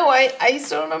 Yeah, no, I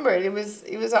still remember it. It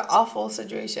was an awful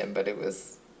situation, but it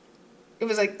was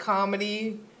like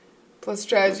comedy plus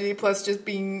tragedy plus just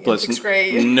being in sixth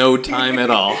grade. No time at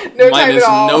all. Minus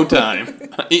no time.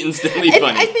 Instantly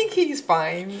funny. I think he's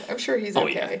fine. I'm sure he's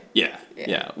okay.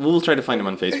 Yeah. We'll try to find him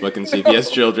on Facebook and see if he has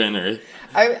children or.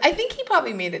 I think he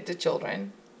probably made it to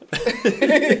children.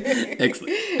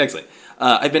 Excellent.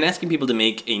 I've been asking people to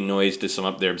make a noise to sum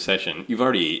up their obsession. You've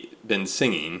already been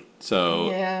singing,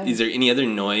 so is there any other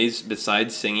noise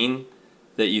besides singing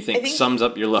that you think sums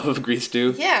up your love of Grease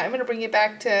 2? Yeah, I'm going to bring it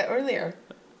back to earlier.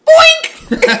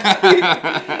 Boink!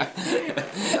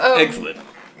 Excellent.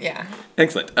 Yeah.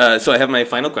 Excellent. So I have my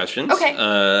final questions. Okay.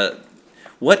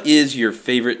 What is your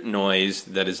favorite noise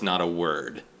that is not a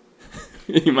word?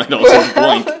 You might also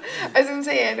boink. I was going to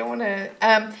say, I don't want to...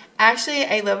 actually,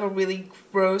 I love a really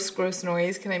gross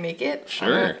noise. Can I make it?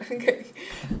 Sure. Okay.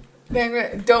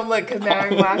 Don't look, because now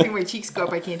I'm laughing. My cheeks go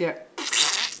up. I can't do it.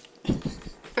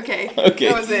 Okay.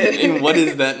 That was it. And what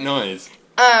is that noise?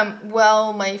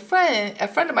 Well, a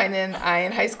friend of mine and I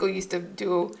in high school used to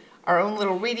do our own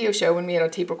little radio show when we had a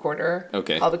tape recorder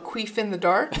called A Queef in the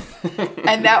Dark.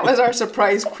 And that was our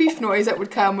surprise queef noise that would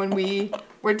come when we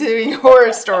were doing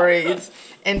horror stories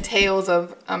and tales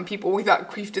of people we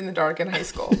thought queefed in the dark in high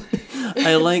school.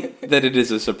 I like that it is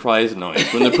a surprise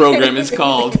noise when the program is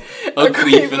called A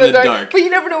Queef in the Dark. But you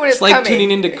never know when it's coming. It's like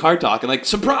tuning into Car Talk and like,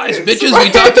 surprise, bitches,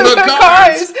 we talked about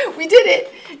cars. We did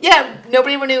it. Yeah,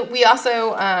 nobody ever knew. We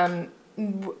also,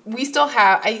 we still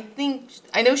have, I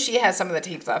know she has some of the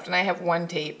tapes left, and I have one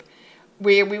tape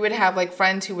where we would have like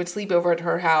friends who would sleep over at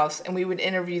her house, and we would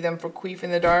interview them for Queef in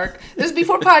the Dark. This was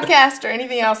before podcast or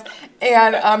anything else,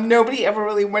 and nobody ever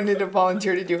really wanted to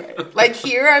volunteer to do it. Like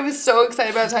here, I was so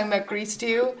excited about talking about Grease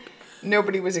 2.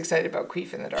 Nobody was excited about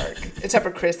Queef in the Dark, except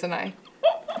for Chris and I.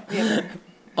 Yeah.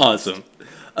 Awesome.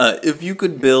 If you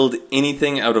could build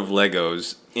anything out of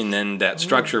Legos, and then that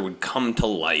structure would come to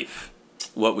life,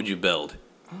 what would you build?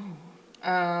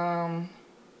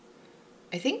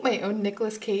 I think my own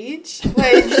Nicolas Cage,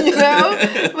 like it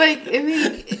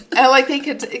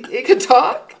could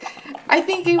talk. I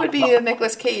think it would be a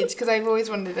Nicolas Cage because I've always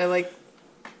wanted to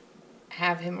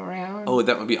have him around. Oh,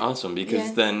 that would be awesome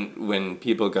because then when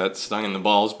people got stung in the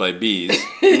balls by bees,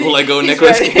 Lego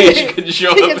Nicolas Cage could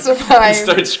show up and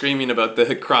start screaming about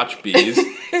the crotch bees.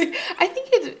 I think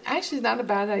it's actually not a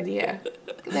bad idea.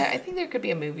 I think there could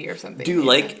be a movie or something. Do you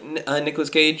like Nicolas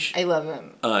Cage? I love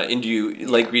him. And do you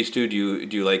like Grease 2? Do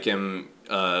you like him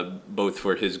both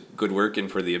for his good work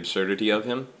and for the absurdity of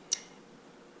him?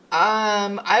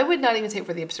 I would not even say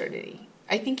for the absurdity.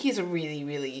 I think he's a really,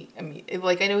 really, I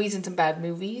know he's in some bad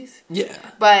movies. Yeah.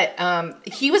 But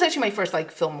he was actually my first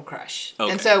film crush.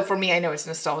 Okay. And so for me, I know it's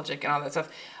nostalgic and all that stuff.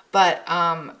 But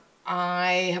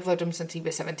I have loved him since he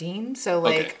was 17. So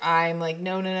I'm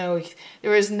no.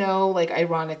 There is no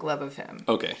ironic love of him.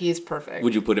 Okay. He is perfect.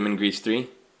 Would you put him in Grease 3?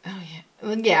 Oh yeah.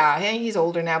 Yeah, he's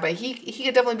older now, but he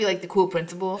could definitely be the cool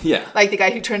principal. Yeah. Like the guy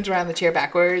who turns around the chair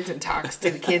backwards and talks to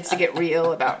the kids to get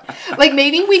real about...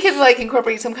 maybe we could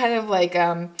incorporate some kind of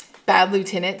Bad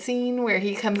Lieutenant scene where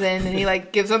he comes in and he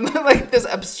gives them this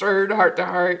absurd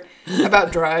heart-to-heart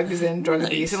about drugs and drug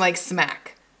abuse and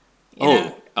smack. You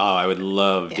know? Oh, I would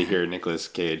love to hear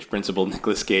Principal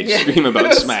Nicolas Cage scream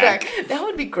about smack. That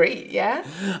would be great, yeah?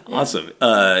 Awesome.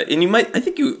 And I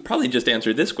think you probably just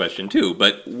answered this question too,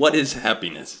 but what is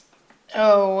happiness?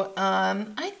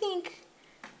 I think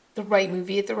the right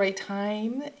movie at the right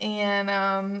time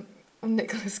and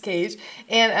Nicolas Cage.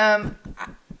 And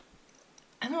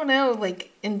I don't know,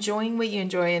 enjoying what you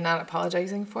enjoy and not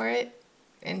apologizing for it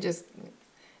and just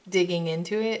digging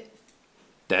into it.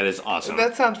 That is awesome.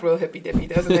 That sounds real hippy-dippy,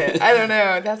 doesn't it? I don't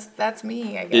know. That's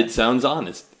me, I guess. It sounds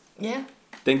honest. Yeah.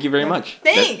 Thank you very much.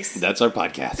 Thanks. That's our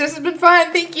podcast. This has been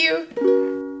fun. Thank you.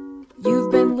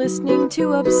 You've been listening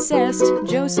to Obsessed.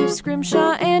 Joseph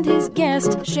Scrimshaw and his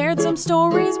guest shared some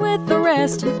stories with the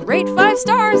rest. Rate 5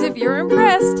 stars if you're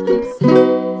impressed.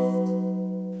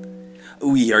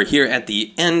 We are here at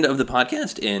the end of the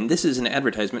podcast, and this is an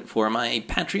advertisement for my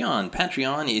Patreon.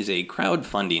 Patreon is a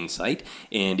crowdfunding site,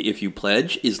 and if you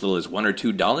pledge as little as $1 or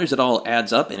 $2, it all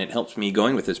adds up, and it helps me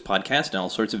going with this podcast and all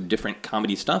sorts of different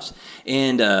comedy stuffs.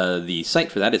 And the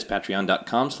site for that is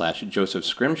patreon.com/Joseph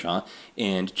Scrimshaw.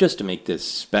 And just to make this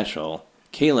special,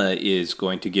 Kayla is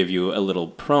going to give you a little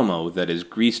promo that is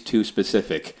Grease 2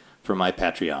 specific for my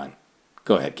Patreon.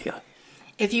 Go ahead, Kayla.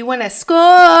 If you want to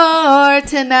score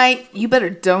tonight, you better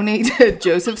donate to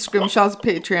Joseph Scrimshaw's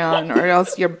Patreon or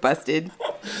else you're busted.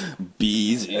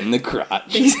 Bees in the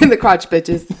crotch. Bees in the crotch,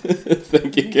 bitches.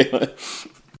 Thank you,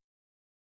 Kayla.